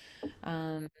it's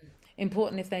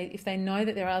important if they know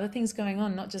that there are other things going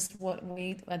on, not just what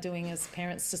we are doing as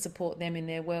parents to support them in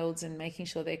their worlds and making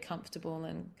sure they're comfortable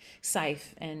and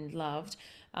safe and loved.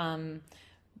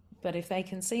 But if they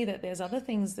can see that there's other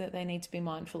things that they need to be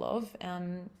mindful of,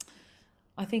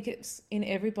 I think it's in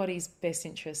everybody's best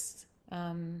interest.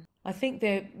 I think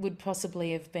there would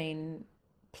possibly have been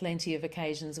plenty of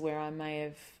occasions where I may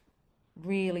have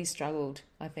really struggled,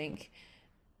 I think,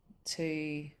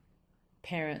 to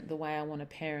parent the way I want to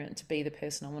parent, to be the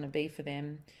person I want to be for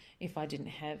them, if I didn't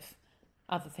have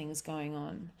other things going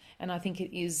on. And I think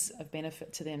it is of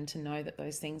benefit to them to know that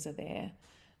those things are there.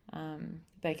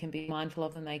 They can be mindful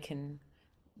of them, they can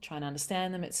try and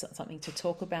understand them. It's something to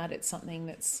talk about. It's something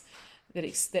that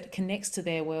connects to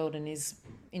their world and is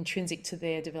intrinsic to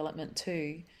their development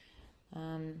too.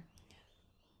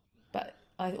 But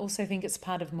I also think it's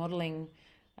part of modelling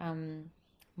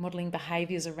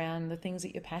behaviours around the things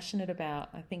that you're passionate about.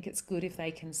 I think it's good if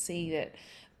they can see that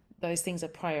those things are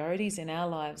priorities in our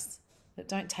lives that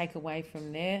don't take away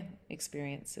from their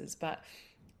experiences, but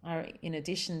are in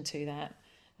addition to that.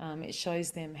 It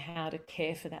shows them how to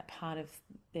care for that part of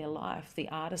their life, the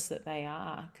artist that they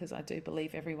are, because I do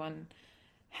believe everyone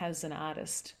has an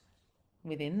artist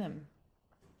within them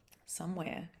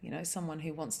somewhere, someone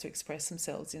who wants to express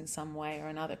themselves in some way or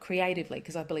another creatively,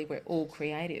 because I believe we're all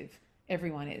creative.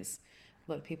 Everyone is.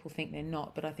 A lot of people think they're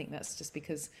not, but I think that's just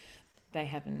because they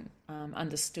haven't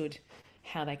understood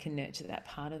how they can nurture that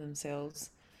part of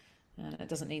themselves. It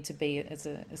doesn't need to be as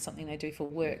something they do for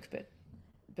work, but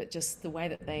just the way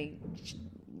that they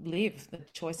live, the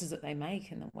choices that they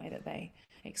make and the way that they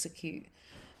execute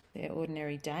their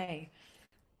ordinary day.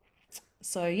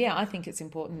 So, yeah, I think it's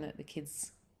important that the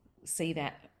kids see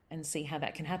that and see how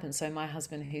that can happen. So my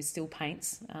husband, who still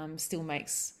paints, still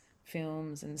makes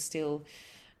films and still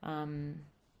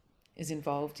is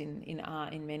involved in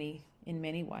art in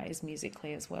many ways,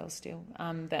 musically as well still,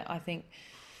 that I think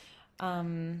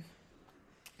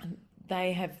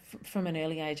they have, from an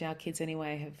early age, our kids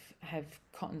anyway, have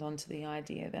cottoned on to the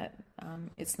idea that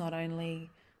it's not only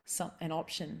an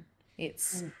option,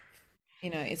 it's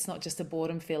it's not just a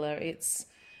boredom filler,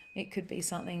 it could be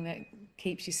something that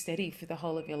keeps you steady for the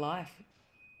whole of your life.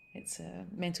 It's a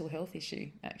mental health issue,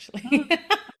 actually.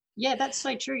 Yeah, that's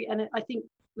so true. And I think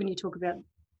when you talk about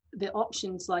the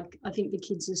options, like, I think the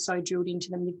kids are so drilled into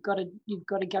them, you've got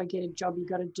to go get a job, you've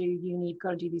got to do uni, you've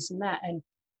got to do this and that. And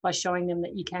by showing them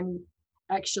that you can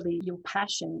actually, your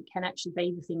passion can actually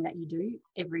be the thing that you do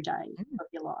every day of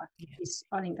your life. Yes.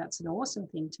 I think that's an awesome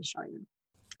thing to show them.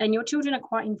 And your children are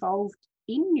quite involved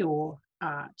in your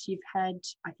art. You've had,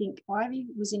 I think Ivy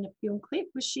was in a film clip.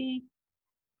 Was she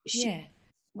yeah.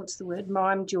 What's the word?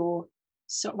 Mimed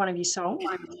one of your songs?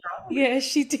 Yeah,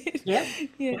 she did. Yep.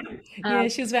 Yeah,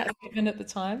 she was about 7 at the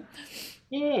time.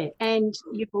 Yeah, and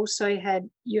you've also had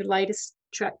your latest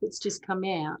track that's just come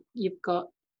out. You've got,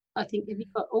 I think, have you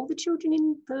got all the children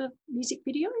in the music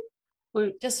video?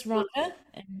 Or just Ryder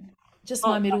and just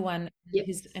my middle one,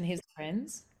 and his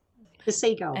friends. The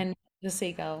Seagull. And the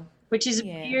Seagull. Which is a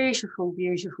beautiful,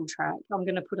 beautiful track. I'm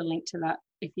going to put a link to that,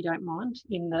 if you don't mind,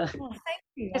 in the... Oh, thank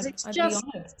you. Because it's just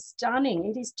stunning.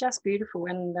 It is just beautiful.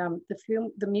 And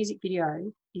the music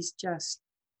video is just,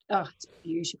 it's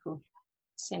beautiful.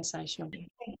 Sensational.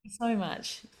 Thank you so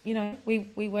much.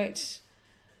 We worked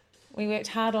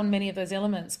hard on many of those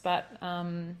elements, but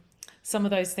some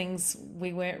of those things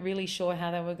we weren't really sure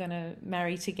how they were going to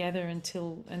marry together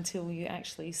until you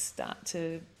actually start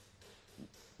to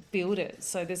build it.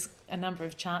 So there's a number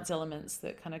of chance elements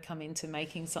that kind of come into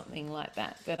making something like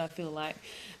that I feel like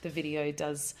the video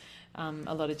does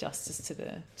a lot of justice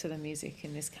to the music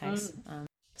in this case.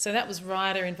 So that was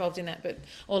Ryder involved in that, but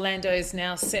Orlando is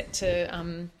now set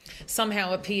to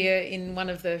somehow appear in one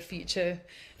of the future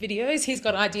videos. He's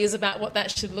got ideas about what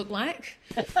that should look like.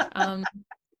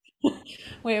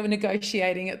 We're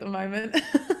negotiating at the moment.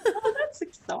 Oh, that's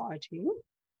exciting.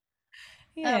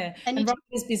 Yeah, and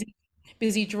Ryder's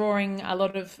busy drawing a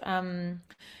lot of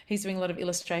he's doing a lot of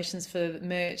illustrations for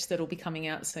merch that'll be coming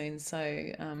out soon,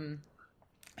 so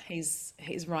his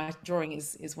drawing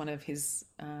is one of his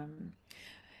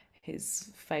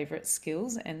favorite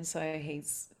skills, and so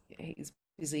he's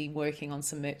busy working on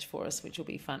some merch for us, which will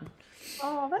be fun.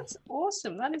 Oh, that's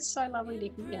awesome. That is so lovely to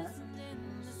hear.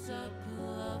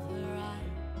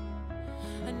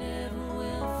 I never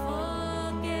will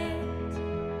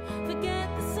forget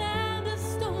the sound of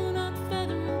stone on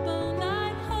feather and bone.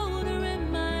 I'd hold her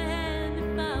in my hand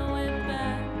if I went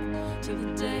back to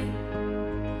the day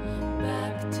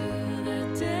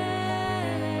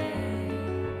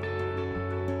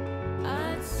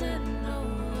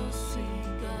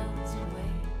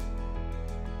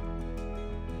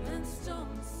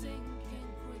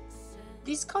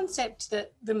this concept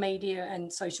that the media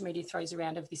and social media throws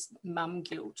around of this mum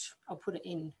guilt, I'll put it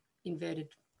in inverted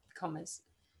commas.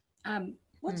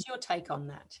 What's your take on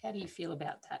that? How do you feel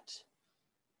about that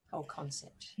whole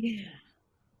concept? Yeah,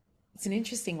 it's an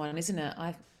interesting one, isn't it?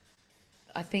 I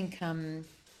think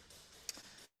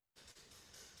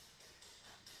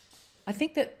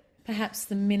that perhaps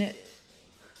the minute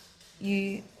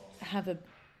you have a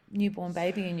newborn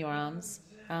baby in your arms,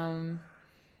 I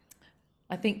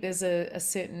think there's a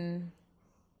certain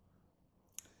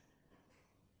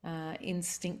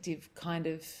instinctive kind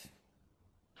of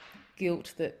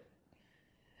guilt that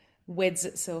weds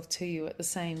itself to you at the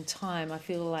same time. I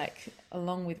feel like,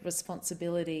 along with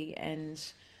responsibility and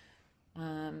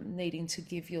needing to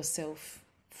give yourself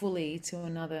fully to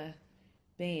another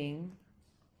being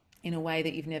in a way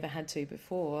that you've never had to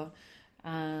before,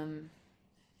 I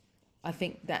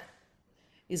think that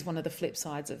is one of the flip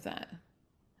sides of that.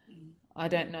 I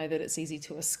don't know that it's easy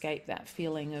to escape that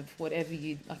feeling of whatever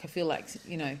you like. I feel like,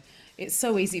 it's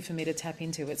so easy for me to tap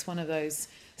into. It's one of those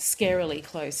scarily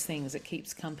close things that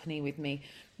keeps company with me.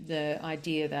 The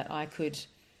idea that I could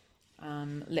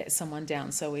let someone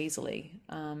down so easily,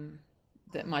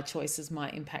 that my choices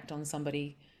might impact on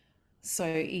somebody so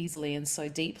easily and so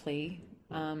deeply,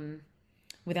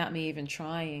 without me even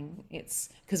trying. It's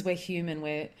because we're human.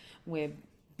 We're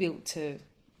built to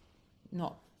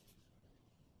not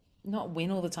win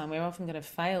all the time. We're often going to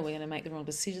fail. We're going to make the wrong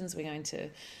decisions. We're going to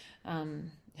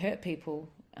hurt people.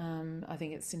 I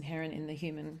think it's inherent in the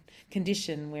human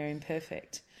condition. We're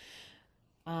imperfect.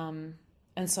 And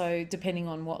so depending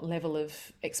on what level of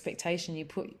expectation you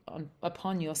put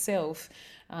upon yourself,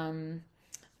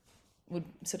 would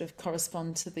sort of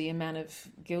correspond to the amount of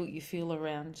guilt you feel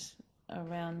around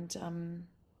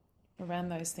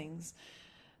those things.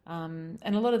 And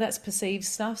a lot of that's perceived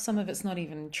stuff. Some of it's not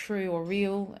even true or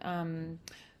real.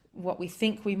 What we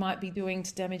think we might be doing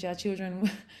to damage our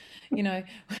children,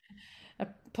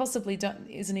 possibly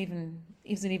isn't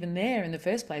even there in the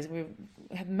first place. We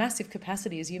have massive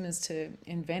capacity as humans to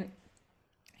invent,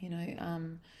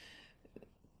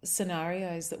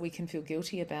 scenarios that we can feel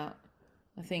guilty about.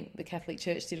 I think the Catholic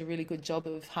Church did a really good job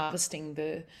of harvesting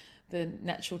the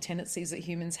natural tendencies that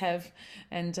humans have,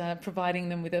 and providing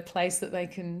them with a place that they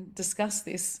can discuss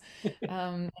this,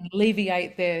 and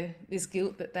alleviate this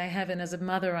guilt that they have. And as a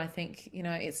mother, I think,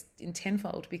 it's in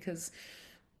tenfold, because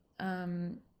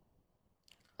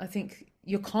I think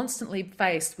you're constantly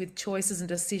faced with choices and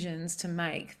decisions to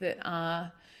make that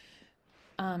are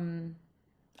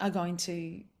going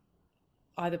to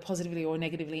either positively or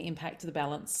negatively impact the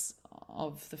balance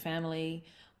of the family,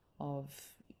 of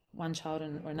one child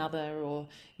or another, or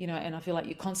and I feel like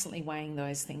you're constantly weighing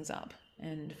those things up.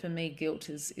 And for me, guilt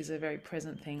is a very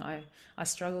present thing. I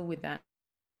struggle with that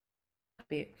a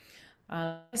bit,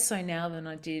 less so now than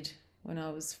I did when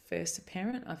I was first a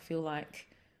parent. I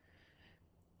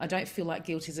don't feel like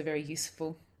guilt is a very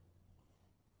useful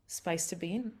space to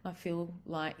be in. I feel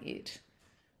like it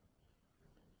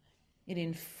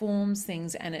informs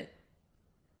things, and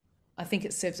I think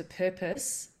it serves a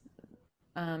purpose,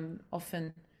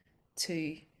 often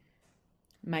to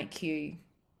make you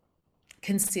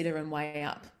consider and weigh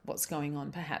up what's going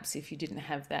on. Perhaps if you didn't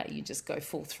have that, you just go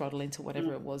full throttle into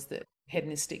whatever it was that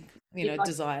hedonistic,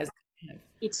 desires.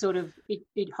 It sort of,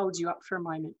 it holds you up for a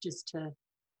moment just to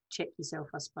check yourself,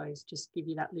 I suppose, just give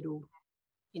you that little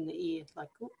in the ear, like,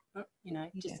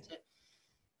 just to...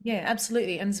 Yeah,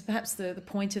 absolutely. And perhaps the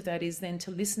point of that is then to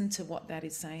listen to what that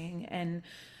is saying and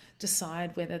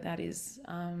decide whether that is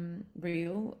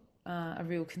real, a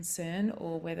real concern,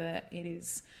 or whether it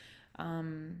is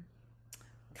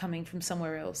coming from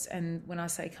somewhere else. And when I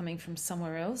say coming from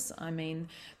somewhere else, I mean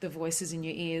the voices in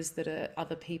your ears that are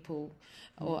other people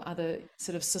or other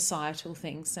sort of societal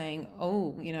things saying,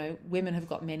 oh, women have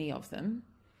got many of them,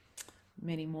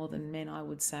 many more than men, I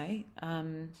would say,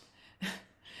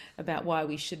 about why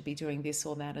we should be doing this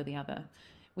or that or the other.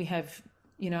 We have,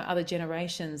 other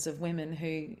generations of women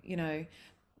who,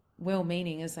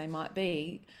 well-meaning as they might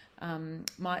be,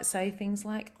 might say things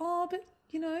like, oh, but,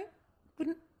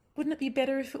 wouldn't it be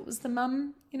better if it was the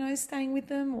mum, staying with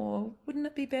them? Or wouldn't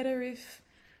it be better if,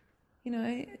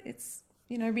 it's,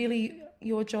 really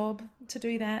your job to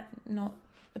do that, not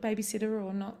the babysitter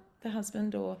or not the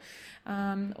husband? Or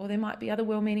there might be other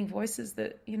well-meaning voices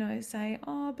that, say,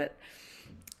 oh, but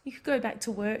you could go back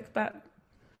to work, but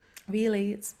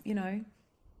really it's,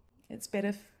 it's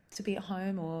better to be at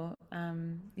home, or,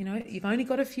 you've only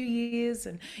got a few years.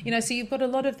 And, so you've got a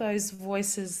lot of those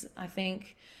voices, I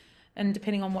think, and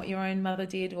depending on what your own mother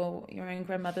did or your own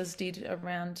grandmothers did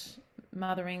around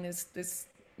mothering, there's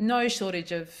no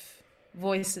shortage of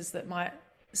voices that might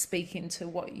speak into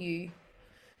what you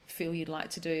feel you'd like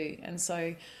to do. And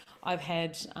so I've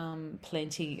had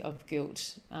plenty of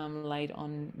guilt laid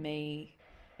on me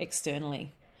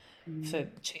externally for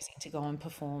choosing to go and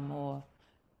perform, or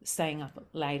staying up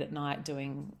late at night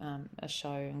doing a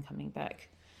show and coming back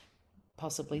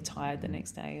possibly tired the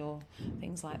next day, or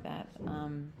things like that.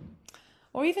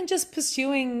 Or even just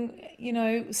pursuing,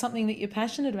 something that you're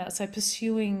passionate about. So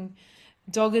pursuing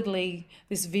doggedly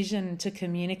this vision to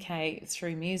communicate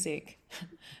through music.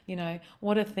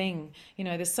 What a thing.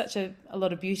 There's such a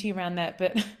lot of beauty around that,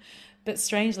 but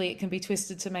strangely it can be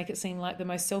twisted to make it seem like the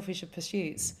most selfish of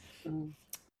pursuits.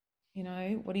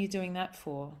 What are you doing that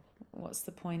for? What's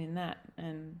the point in that?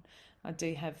 And I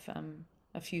do have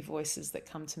a few voices that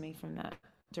come to me from that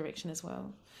direction as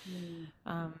well.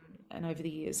 And over the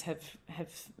years have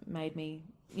made me,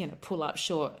 pull up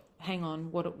short. Hang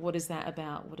on, what is that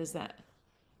about? What does that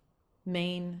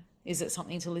mean? Is it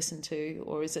something to listen to,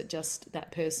 or is it just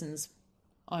that person's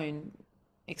own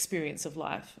experience of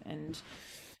life and,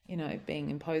 being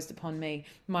imposed upon me?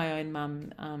 My own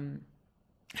mum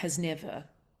has never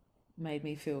made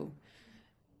me feel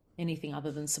anything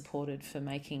other than supported for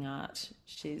making art.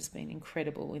 She's been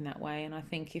incredible in that way, and I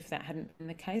think if that hadn't been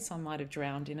the case, I might have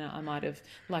drowned in it. I might have,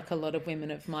 like a lot of women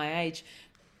of my age,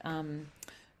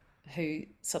 who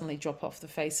suddenly drop off the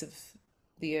face of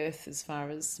the earth as far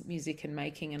as music and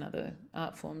making and other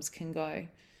art forms can go.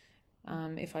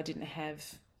 If I didn't have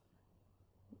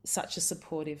such a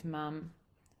supportive mum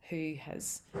who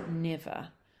has never,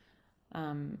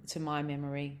 to my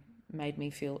memory, made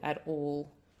me feel at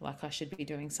all like I should be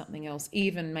doing something else,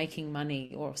 even making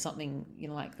money or something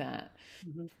like that.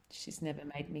 She's never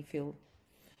made me feel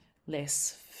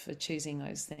less for choosing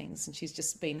those things, and she's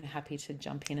just been happy to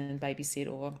jump in and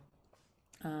babysit or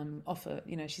offer,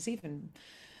 she's even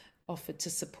offered to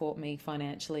support me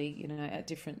financially, at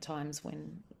different times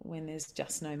when there's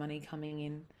just no money coming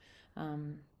in.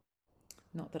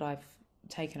 Not that I've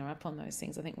taken her up on those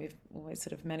things. I think we've always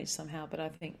sort of managed somehow, but I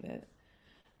think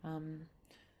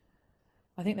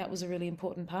that was a really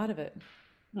important part of it.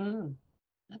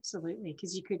 Absolutely,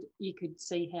 because you could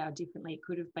see how differently it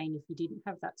could have been if you didn't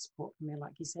have that support from her.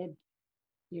 Like you said,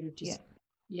 you'd have just,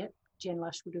 Jen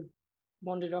Lush would have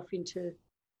wandered off into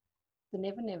the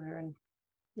never, and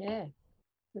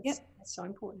that's so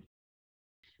important.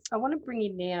 I want to bring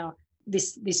in now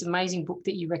this amazing book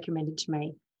that you recommended to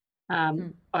me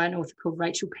by an author called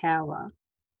Rachel Power,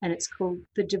 and it's called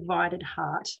The Divided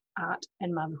Heart, Art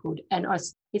and Motherhood. And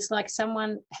it's like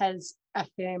someone has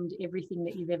affirmed everything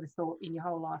that you've ever thought in your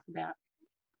whole life about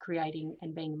creating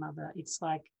and being a mother. It's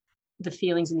like the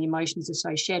feelings and the emotions are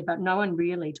so shared, but no one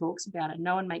really talks about it.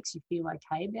 No one makes you feel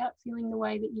okay about feeling the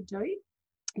way that you do.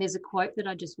 There's a quote that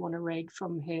I just want to read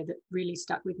from her that really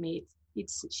stuck with me.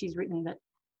 She's written that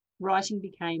writing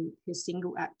became her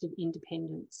single act of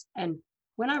independence. And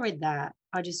when I read that,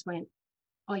 I just went,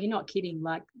 oh, you're not kidding.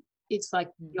 Like, it's like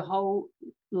your whole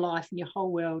life and your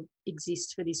whole world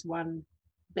exists for this one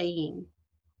being.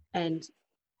 And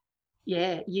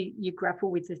you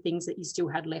grapple with the things that you still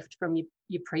had left from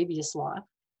your previous life.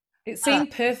 It seemed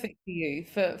perfect for you,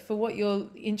 for what you're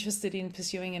interested in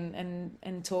pursuing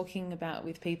and talking about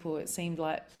with people. It seemed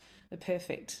like the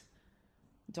perfect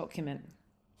document.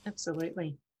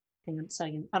 Absolutely. Hang on a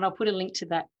second. And I'll put a link to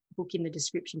that book in the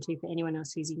description too for anyone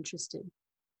else who's interested.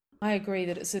 I agree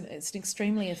that it's an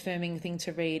extremely affirming thing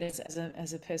to read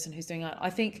as a person who's doing art. I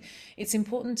think it's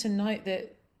important to note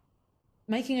that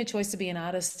making a choice to be an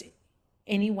artist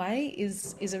anyway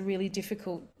is a really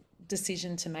difficult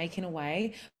decision to make in a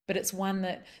way, but it's one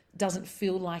that doesn't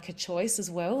feel like a choice as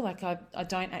well. Like I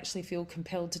don't actually feel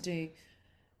compelled to do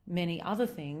many other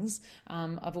things.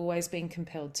 I've always been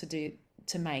compelled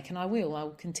to make, and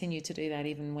I'll continue to do that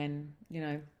even when,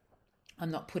 I'm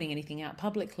not putting anything out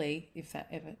publicly. If that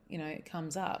ever, it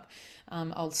comes up,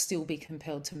 I'll still be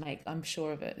compelled to make. I'm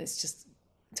sure of it. It's just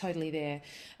totally there,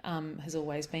 has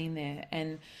always been there.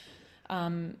 And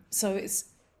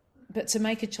but to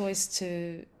make a choice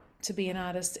to be an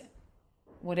artist,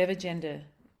 whatever gender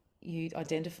you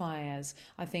identify as,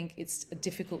 I think it's a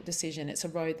difficult decision. It's a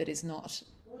road that is not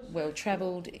well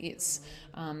travelled. It's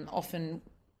often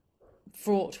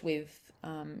fraught with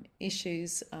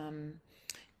issues.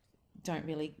 Don't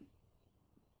really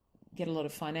get a lot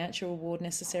of financial reward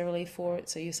necessarily for it,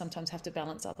 so you sometimes have to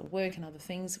balance other work and other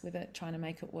things with it, trying to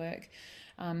make it work.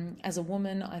 As a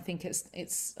woman, I think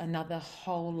it's another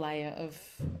whole layer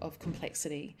of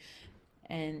complexity,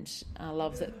 and I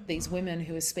love that these women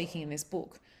who are speaking in this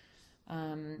book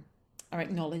are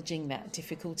acknowledging that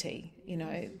difficulty.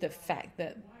 The fact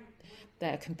that they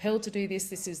are compelled to do this.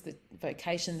 This is the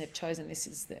vocation they've chosen. This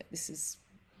is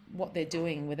what they're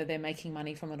doing, whether they're making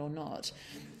money from it or not,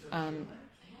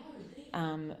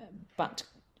 but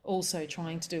also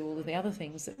trying to do all of the other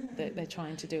things that they're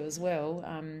trying to do as well,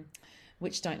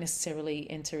 which don't necessarily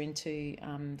enter into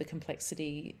the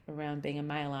complexity around being a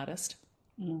male artist,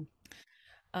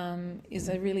 is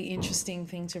a really interesting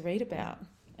thing to read about.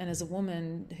 And as a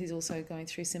woman who's also going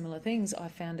through similar things, I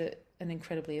found it an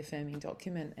incredibly affirming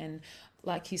document, and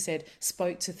like you said,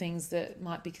 spoke to things that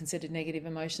might be considered negative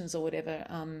emotions or whatever,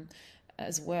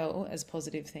 as well as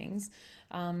positive things,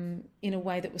 in a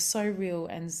way that was so real,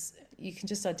 and you can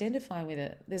just identify with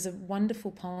it. There's a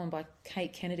wonderful poem by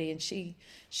Kate Kennedy, and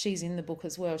she's in the book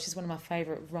as well. She's one of my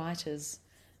favourite writers,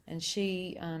 and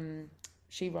she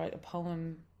wrote a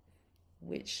poem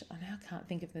which I now can't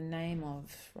think of the name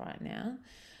of right now.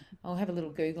 I'll have a little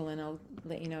Google and I'll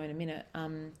let you know in a minute.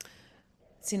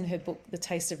 It's in her book, The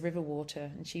Taste of River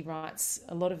Water, and she writes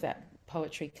a lot of that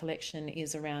poetry collection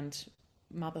is around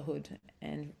motherhood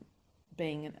and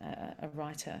being a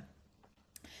writer.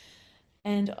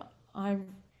 And I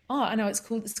know it's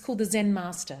called The Zen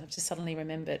Master. I've just suddenly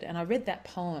remembered, and I read that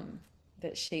poem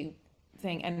that she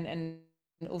thing, and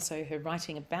also her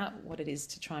writing about what it is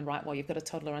to try and write while you've got a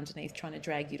toddler underneath trying to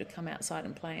drag you to come outside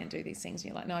and play and do these things. And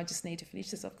you're like, no, I just need to finish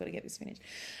this. I've got to get this finished.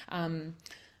 And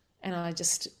I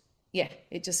just,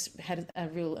 it just had a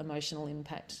real emotional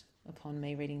impact upon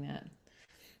me reading that.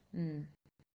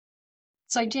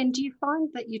 So, Jen, do you find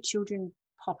that your children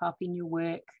pop up in your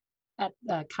work, at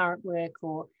current work,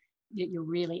 or that you're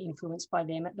really influenced by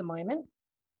them at the moment?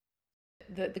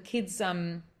 The kids...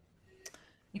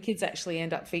 The kids actually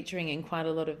end up featuring in quite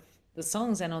a lot of the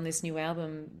songs, and on this new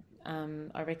album,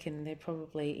 I reckon they're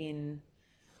probably in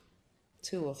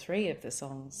 2 or 3 of the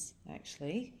songs,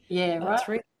 actually. Yeah, right.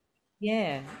 3.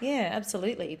 Yeah,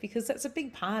 absolutely, because that's a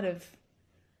big part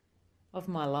of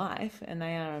my life, and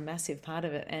they are a massive part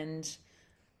of it. And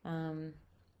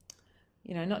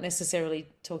not necessarily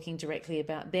talking directly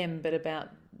about them, but about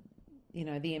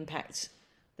the impact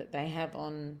that they have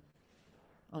on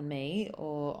me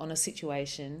or on a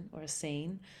situation or a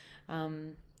scene.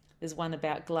 There's one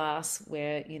about glass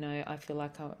where, I feel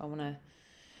like I want to...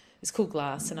 It's called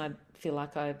Glass, and I feel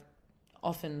like I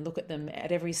often look at them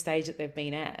at every stage that they've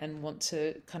been at and want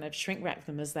to kind of shrink wrap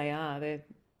them as they are. They're,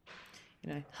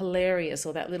 hilarious,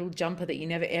 or that little jumper that you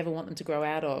never ever want them to grow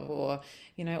out of, or,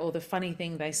 or the funny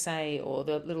thing they say, or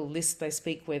the little list they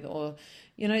speak with, or,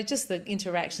 just the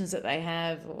interactions that they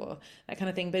have, or that kind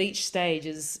of thing. But each stage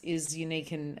is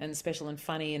unique and special and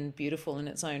funny and beautiful in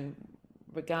its own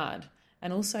regard,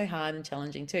 and also hard and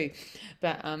challenging too.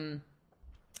 But, and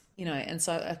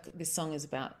so this song is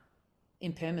about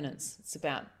impermanence. It's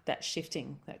about that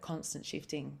shifting, that constant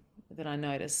shifting that I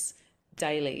notice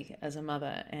daily as a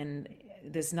mother. And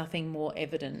there's nothing more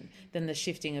evident than the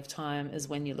shifting of time is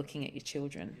when you're looking at your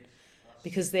children,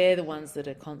 because they're the ones that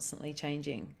are constantly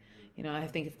changing. I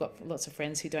think I've got lots of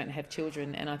friends who don't have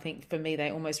children, and I think for me they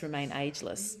almost remain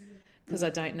ageless because I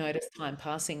don't notice time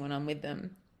passing when I'm with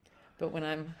them. But when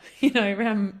I'm,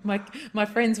 around my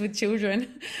friends with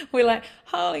children, we're like,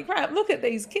 holy crap, look at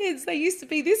these kids. They used to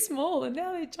be this small and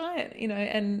now they're giant,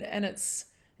 and it's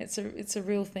a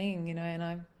real thing, and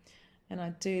I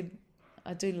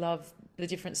do love the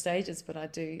different stages, but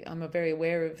I'm very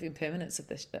aware of impermanence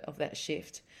of that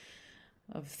shift,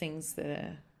 of things that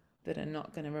are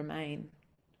not going to remain.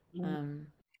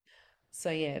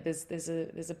 So yeah,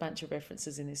 there's a bunch of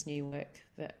references in this new work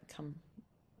that come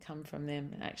from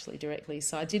them actually directly.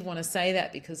 So I did want to say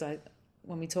that, because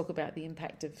when we talk about the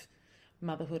impact of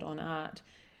motherhood on art,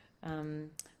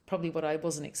 probably what I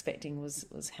wasn't expecting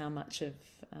was how much of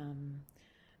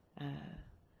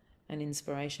an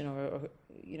inspiration or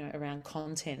around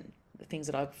content, the things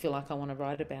that I feel like I want to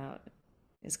write about,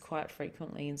 is quite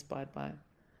frequently inspired by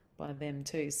them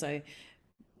too. So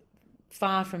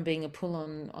far from being a pull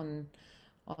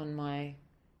on my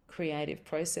creative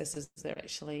processes, they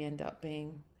actually end up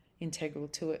being integral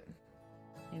to it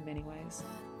in many ways.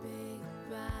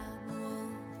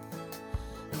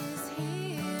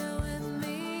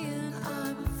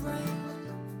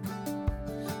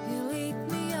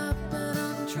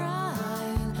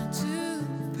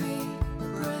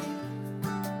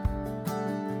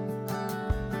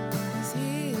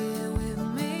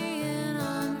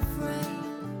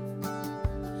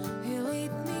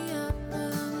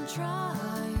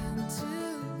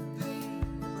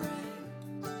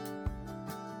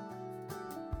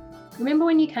 Remember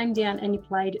when you came down and you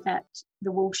played at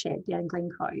the Wool Shed down in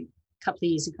Glencoe a couple of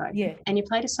years ago? Yeah. And you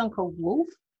played a song called Wolf.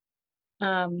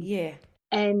 Yeah.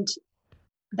 And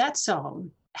that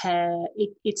song,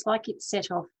 it's like it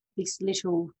set off this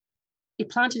little... It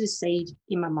planted a seed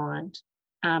in my mind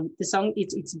The song,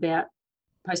 it's about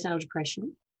postnatal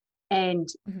depression. And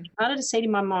planted a seed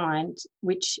in my mind,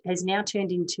 which has now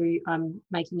turned into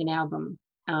making an album.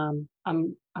 I'm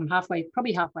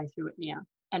probably halfway through it now,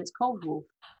 and it's called Wolf,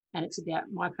 and it's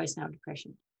about my postnatal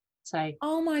depression. So,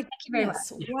 oh my thank you very much.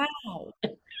 Wow.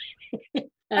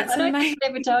 I don't think I've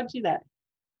ever told you that.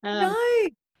 No.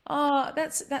 Oh,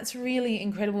 that's really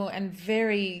incredible and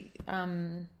very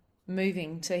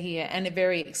moving to hear, and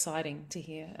very exciting to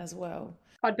hear as well.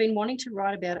 I'd been wanting to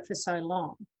write about it for so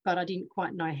long, but I didn't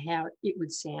quite know how it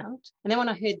would sound. And then when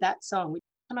I heard that song,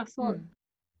 and I thought,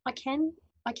 I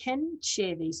can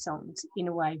share these songs in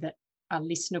a way that are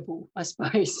listenable, I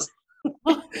suppose.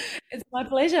 It's my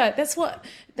pleasure. That's what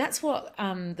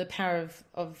the power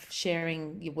of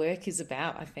sharing your work is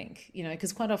about, I think.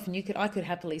 Because quite often I could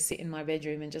happily sit in my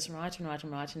bedroom and just write and write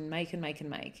and write and make and make and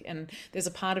make. And there's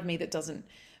a part of me that doesn't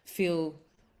feel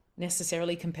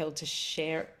necessarily compelled to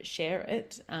share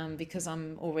it because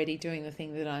I'm already doing the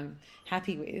thing that I'm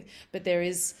happy with. But there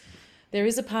is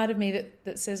a part of me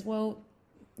that says, well,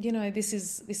 this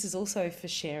is also for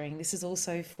sharing. This is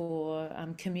also for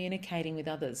communicating with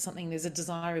others. There's a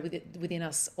desire within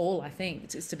us all, I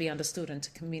think, is to be understood and to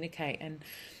communicate. And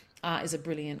art is a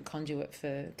brilliant conduit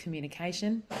for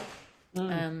communication.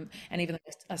 And even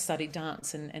though I studied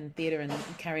dance and theatre and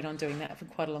carried on doing that for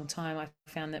quite a long time, I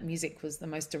found that music was the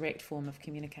most direct form of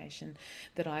communication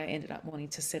that I ended up wanting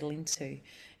to settle into,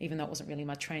 even though it wasn't really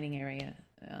my training area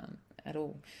at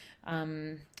all.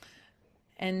 And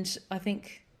I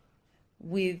think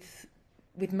with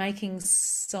making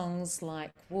songs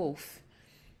like Wolf,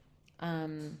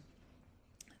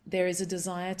 there is a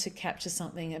desire to capture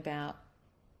something about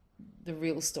the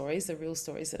real stories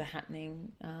that are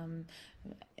happening,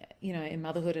 in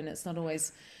motherhood, and it's not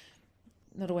always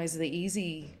the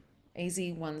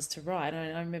easy ones to write.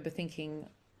 I remember thinking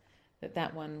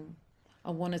that one,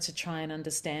 I wanted to try and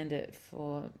understand it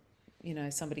for,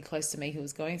 somebody close to me who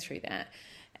was going through that,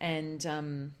 and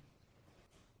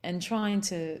trying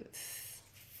to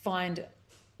find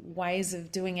ways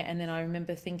of doing it. And then I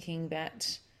remember thinking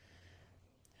that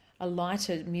a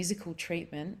lighter musical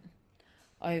treatment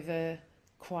over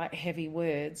quite heavy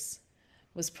words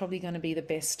was probably going to be the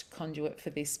best conduit for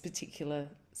this particular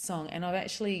song. And I've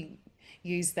actually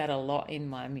used that a lot in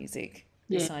my music,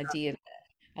 this idea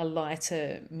that a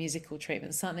lighter musical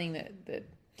treatment, something that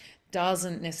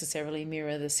doesn't necessarily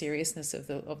mirror the seriousness of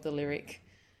the lyric,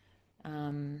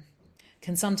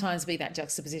 can sometimes be that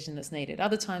juxtaposition that's needed.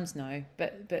 Other times, no,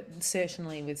 but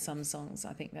certainly with some songs,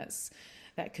 I think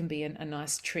that can be a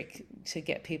nice trick to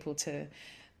get people to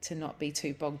not be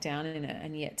too bogged down in it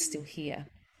and yet still hear,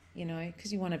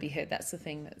 because you want to be heard. That's the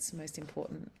thing that's most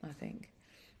important, I think.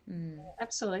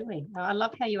 Absolutely. I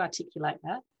love how you articulate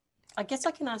that. I guess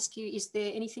I can ask you, is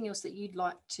there anything else that you'd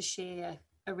like to share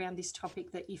around this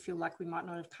topic that you feel like we might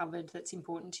not have covered that's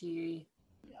important to you?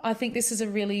 I think this is a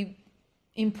really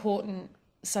important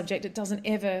subject. It doesn't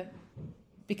ever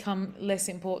become less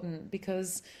important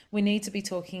because we need to be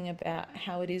talking about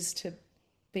how it is to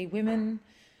be women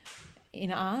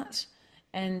in art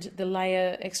and the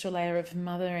extra layer of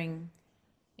mothering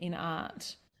in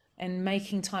art, and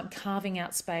making time, carving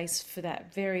out space for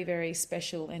that very, very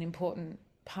special and important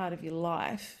part of your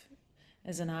life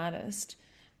as an artist,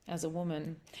 as a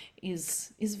woman,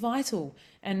 is vital.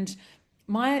 And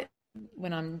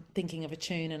when I'm thinking of a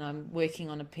tune and I'm working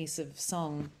on a piece of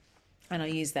song and I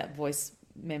use that voice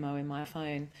memo in my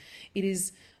phone, it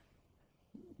is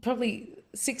probably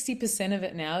 60% of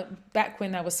it now. Back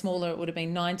when they were smaller, it would have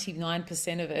been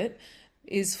 99% of it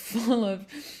is full of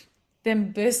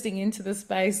them bursting into the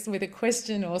space with a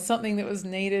question or something that was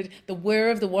needed, the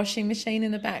whir of the washing machine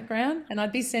in the background. And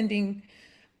I'd be sending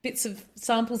bits of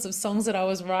samples of songs that I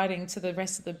was writing to the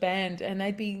rest of the band, and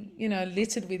they'd be,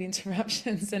 littered with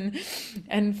interruptions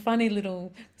and funny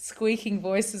little squeaking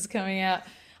voices coming out.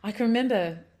 I can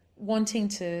remember wanting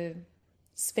to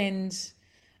spend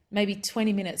maybe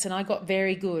 20 minutes, and I got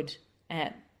very good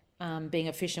at being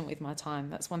efficient with my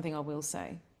time. That's one thing I will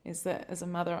say, is that as a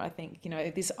mother, I think,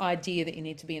 this idea that you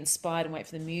need to be inspired and wait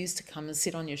for the muse to come and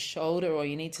sit on your shoulder, or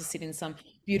you need to sit in some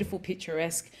beautiful,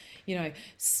 picturesque,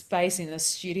 space in a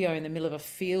studio in the middle of a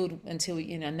field until,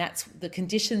 and that's the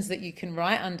conditions that you can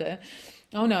write under.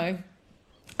 Oh no,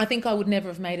 I think I would never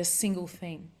have made a single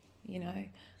thing,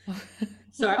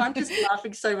 Sorry, I'm just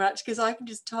laughing so much because I can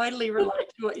just totally relate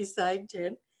to what you're saying,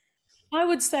 Jen. I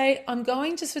would say I'm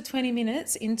going just for 20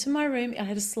 minutes into my room. I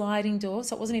had a sliding door,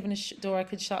 so it wasn't even a door I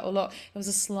could shut or lock. It was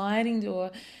a sliding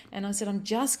door. And I said, I'm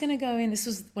just going to go in. This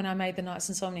was when I made the Night's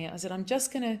Insomnia. I said, I'm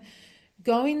just going to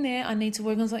go in there, I need to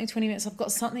work on something 20 minutes, I've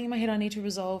got something in my head I need to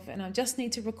resolve, and I just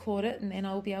need to record it, and then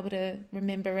I'll be able to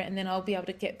remember it, and then I'll be able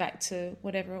to get back to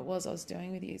whatever it was I was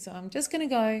doing with you. So I'm just going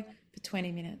to go for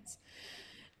 20 minutes.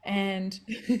 And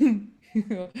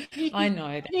I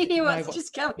know that. You hear what's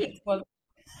just coming? Well,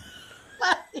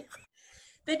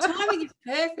 the timing is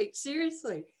perfect,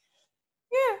 seriously.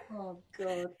 yeah. Oh,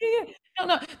 God. Yeah.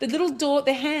 No, the little door,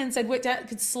 their hands, they'd worked out,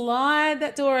 could slide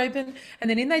that door open, and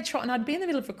then in they'd trot, and I'd be in the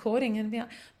middle of recording and be like,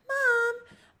 Mum,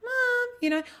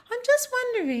 I'm just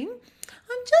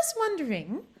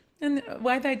wondering, and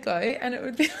away they'd go, and it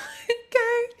would be like,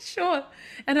 okay, sure.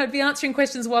 And I'd be answering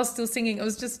questions while still singing.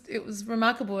 It was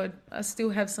remarkable. I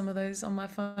still have some of those on my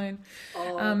phone.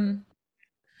 Oh.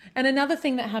 And another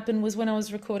thing that happened was when I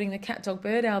was recording the Cat Dog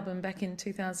Bird album back in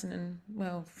 2000 and,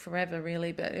 well, forever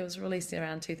really, but it was released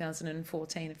around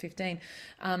 2014 or 15.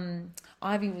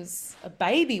 Ivy was a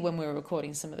baby when we were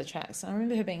recording some of the tracks. I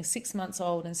remember her being 6 months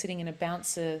old and sitting in a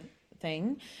bouncer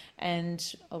thing,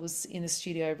 and I was in the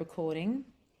studio recording,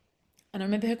 and I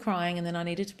remember her crying, and then I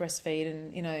needed to breastfeed,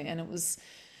 and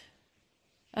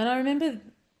and I remember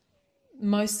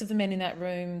most of the men in that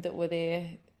room that were there,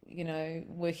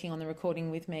 working on the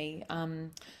recording with me,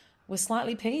 were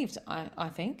slightly peeved, I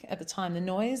think, at the time. The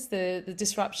noise, the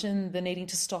disruption, the needing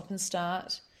to stop and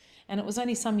start. And it was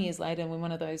only some years later when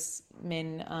one of those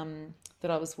men that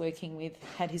I was working with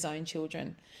had his own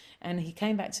children. And he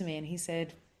came back to me and he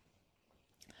said,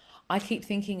 I keep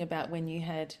thinking about when you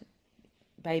had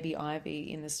baby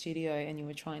Ivy in the studio and you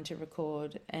were trying to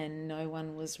record and no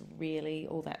one was really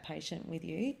all that patient with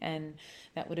you, and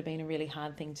that would have been a really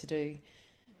hard thing to do.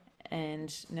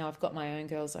 And now I've got my own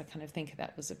girls, I kind of think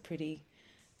that was a pretty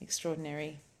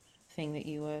extraordinary thing that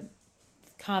you were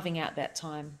carving out that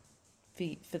time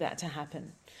for that to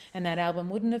happen. And that album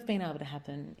wouldn't have been able to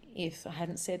happen if I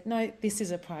hadn't said, no, this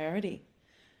is a priority.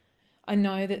 I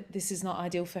know that this is not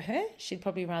ideal for her. She'd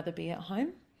probably rather be at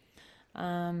home.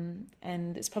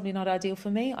 And it's probably not ideal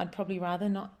for me. I'd probably rather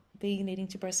not be needing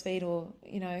to breastfeed or,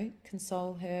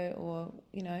 console her or,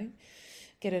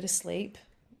 get her to sleep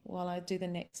while I do the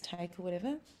next take or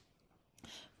whatever.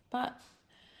 But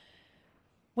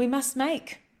we must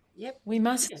make. Yep. We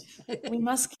must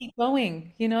keep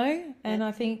going, And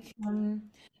I think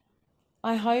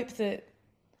I hope that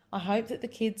the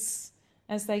kids,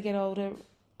 as they get older,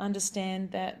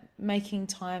 understand that making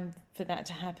time for that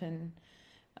to happen,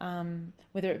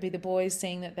 whether it be the boys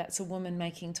seeing that that's a woman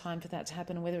making time for that to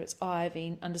happen, or whether it's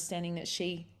Ivy understanding that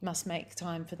she must make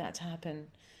time for that to happen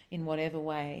in whatever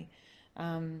way,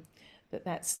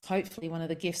 that's hopefully one of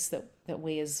the gifts that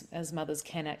we as mothers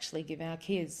can actually give our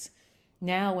kids.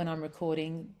 Now when I'm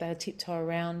recording, they'll tiptoe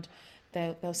around,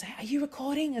 they'll say, are you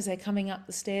recording? As they're coming up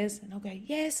the stairs, and I'll go,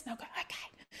 yes, and I'll go,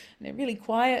 okay. And they're really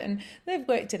quiet, and they've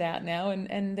worked it out now,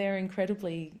 and they're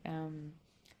incredibly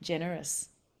generous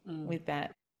with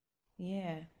that.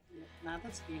 Yeah. No,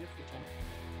 that's beautiful, Jen.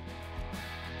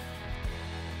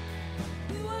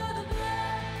 You are the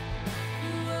blood,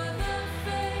 you are the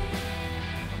faith,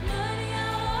 learning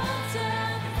our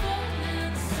time,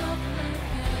 falling softly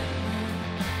again.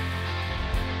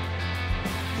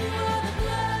 You are the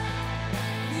blood,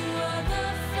 you are the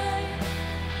faith,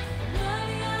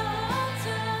 learning our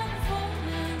time,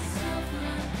 falling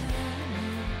softly again.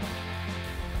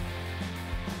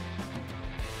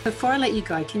 Before I let you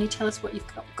go, can you tell us what you've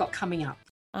got coming up?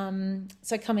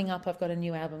 So coming up, I've got a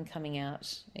new album coming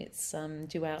out. It's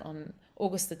due out on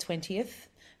August the 20th.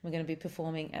 We're going to be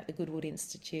performing at the Goodwood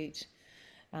Institute,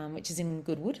 which is in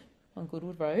Goodwood, on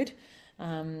Goodwood Road,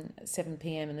 at 7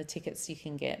 p.m, and the tickets you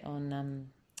can get on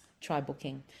Try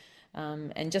Booking.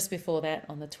 And just before that,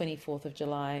 on the 24th of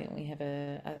July, we have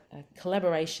a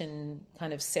collaboration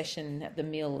kind of session at the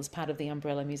Mill as part of the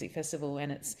Umbrella Music Festival,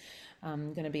 and it's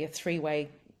going to be a three-way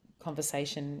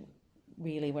conversation,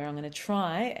 really, where I'm going to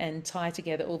try and tie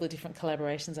together all the different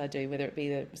collaborations I do, whether it be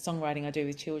the songwriting I do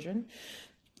with children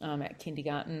at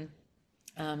kindergarten.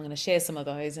 I'm going to share some of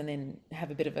those and then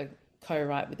have a bit of a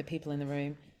co-write with the people in the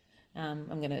room. I'm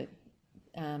going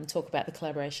to talk about the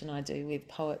collaboration I do with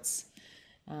poets.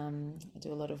 I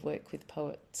do a lot of work with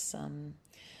poets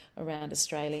around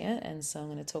Australia, and so I'm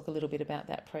going to talk a little bit about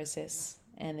that process.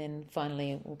 And then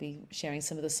finally, we'll be sharing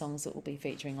some of the songs that will be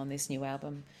featuring on this new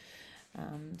album.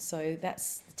 So the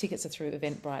tickets are through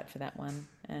Eventbrite for that one,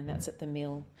 and that's at the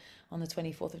Mill on the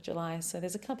 24th of July. So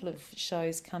there's a couple of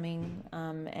shows coming,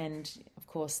 and of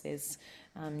course there's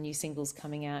new singles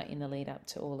coming out in the lead up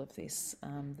to all of this,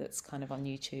 that's kind of on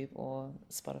YouTube or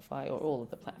Spotify or all of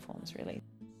the platforms, really.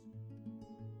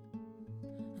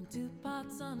 I'm 2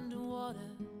 parts underwater,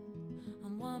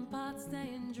 I'm 1 part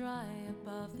staying dry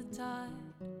above the tide.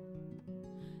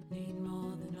 Need more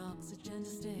oxygen to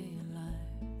stay alive.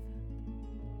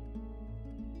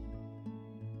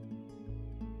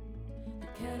 The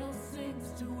kettle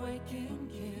sings to waking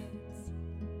kids.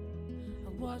 I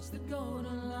watch the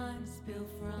golden lines spill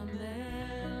from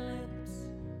their lips,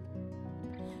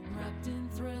 wrapped in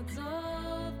threads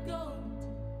of gold.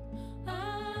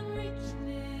 I'm reaching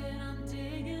in, I'm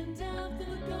digging down for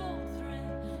the gold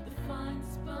thread, the fine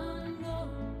spun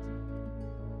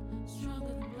gold,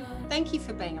 stronger than blood. Thank you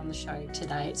for being on the show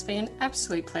today. It's been an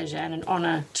absolute pleasure and an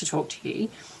honour to talk to you.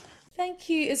 Thank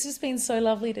you. It's just been so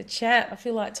lovely to chat. I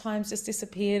feel like time's just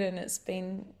disappeared, and it's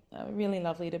been really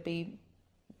lovely to be,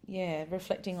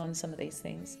 reflecting on some of these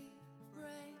things.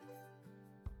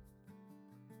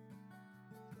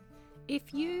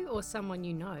 If you or someone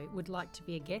you know would like to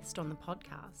be a guest on the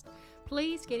podcast,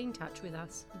 please get in touch with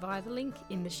us via the link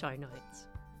in the show notes.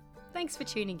 Thanks for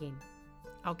tuning in.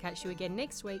 I'll catch you again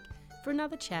next week for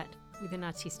another chat with an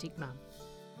artistic mum.